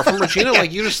reader or from Regina?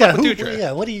 Like you just slept with Dutra.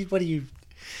 Yeah. What do you?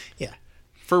 Yeah.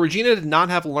 For Regina to not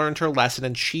have learned her lesson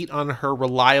and cheat on her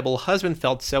reliable husband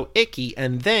felt so icky.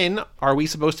 And then, are we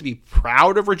supposed to be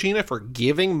proud of Regina for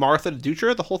giving Martha to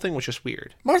Dutra? The whole thing was just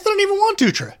weird. Martha didn't even want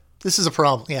Dutra. This is a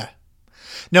problem. Yeah.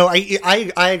 No,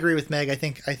 I agree with Meg. I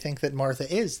think that Martha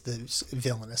is the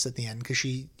villainous at the end because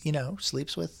she,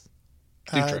 sleeps with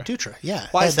Dutra. Yeah.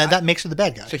 Well, that makes her the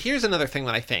bad guy. So here's another thing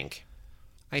that I think.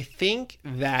 I think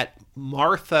that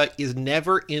Martha is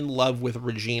never in love with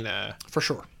Regina. For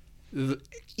sure.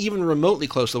 Even remotely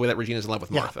close to the way that Regina's in love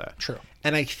with Martha. Yeah, true.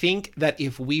 And I think that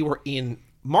if we were in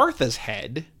Martha's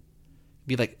head, it'd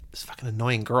be like, this fucking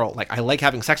annoying girl. Like, I like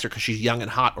having sex with her because she's young and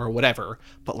hot or whatever.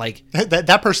 But like...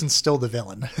 that person's still the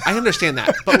villain. I understand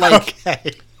that. But like...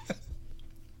 Okay.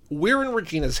 We're in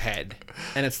Regina's head.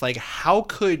 And it's like, how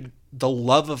could the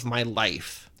love of my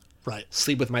life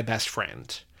sleep with my best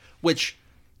friend? Which...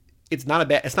 It's not a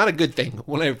good thing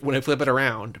when I flip it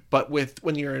around. But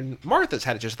when you're in Martha's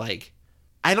head, it's just like,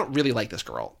 I don't really like this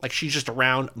girl. Like she's just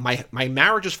around. My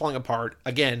marriage is falling apart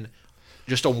again.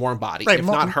 Just a warm body. Right. If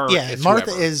not her, it's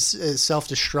Martha whoever. is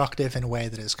self-destructive in a way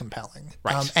that is compelling.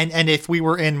 Right. And if we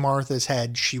were in Martha's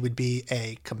head, she would be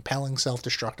a compelling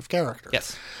self-destructive character.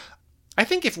 Yes. I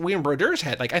think if we're in Brodeur's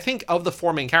head, like I think of the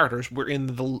 4 main characters, we're in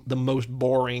the most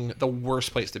boring, the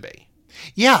worst place to be.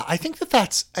 Yeah, I think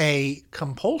that's a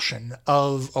compulsion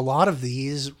of a lot of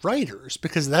these writers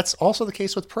because that's also the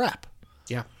case with prep.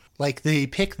 Yeah. Like they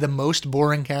pick the most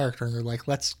boring character and they're like,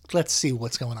 let's see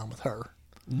what's going on with her.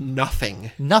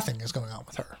 Nothing is going on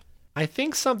with her. I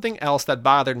think something else that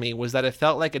bothered me was that it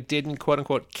felt like it didn't quote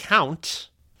unquote count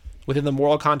within the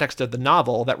moral context of the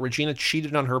novel that Regina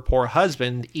cheated on her poor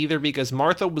husband either because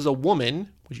Martha was a woman,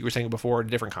 which you were saying before in a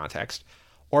different context,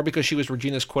 or because she was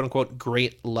Regina's quote unquote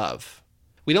great love.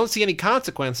 We don't see any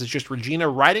consequences, just Regina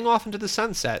riding off into the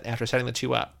sunset after setting the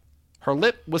two up. Her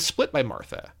lip was split by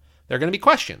Martha. There are going to be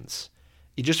questions.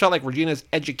 It just felt like Regina's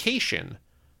education,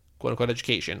 quote-unquote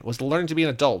education, was learning to be an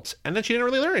adult, and then she didn't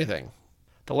really learn anything.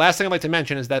 The last thing I'd like to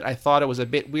mention is that I thought it was a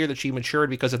bit weird that she matured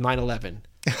because of 9/11.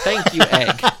 Thank you,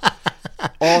 Egg.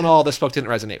 All in all, this book didn't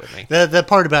resonate with me. The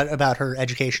part about her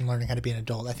education, learning how to be an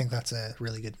adult, I think that's a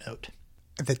really good note.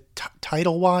 The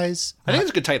title-wise, I think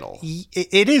it's a good title.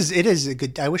 It is a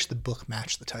good. I wish the book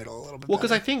matched the title a little bit. Well,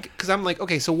 because I'm like,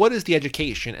 okay, so what is the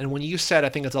education? And when you said I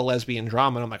think it's a lesbian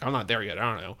drama, and I'm like, I'm not there yet.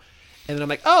 I don't know. And then I'm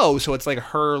like, oh, so it's like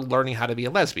her learning how to be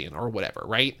a lesbian or whatever,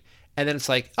 right? And then it's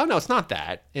like, oh no, it's not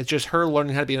that. It's just her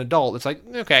learning how to be an adult. It's like,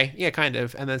 okay, yeah, kind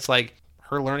of. And then it's like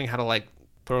her learning how to like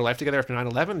put her life together after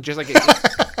 9/11. Just like. I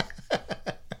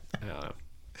don't know.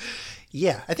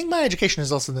 Yeah, I think My Education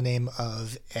is also the name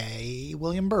of a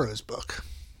William Burroughs book.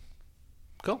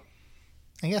 Cool.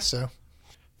 I guess so.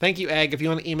 Thank you, Egg. If you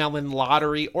want to email in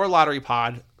lottery or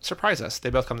lotterypod, surprise us. They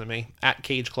both come to me at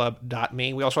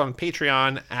cageclub.me. We also have a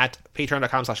Patreon at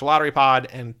patreon.com/lotterypod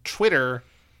and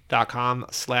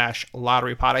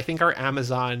twitter.com/lotterypod. I think our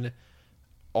Amazon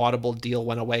Audible deal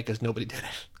went away because nobody did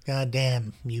it. God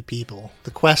damn you people.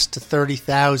 The quest to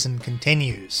 30,000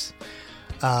 continues.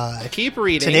 Keep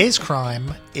reading. Today's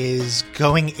crime is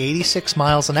going 86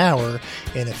 miles an hour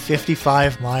in a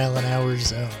 55 mile an hour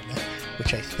zone,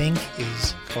 which I think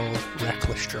is called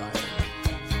reckless driving.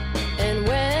 And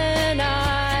when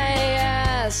I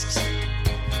asked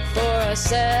for a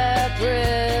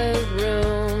separate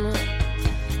room,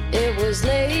 it was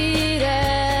late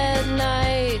at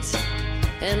night,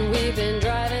 and we've been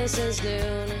driving since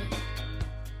noon.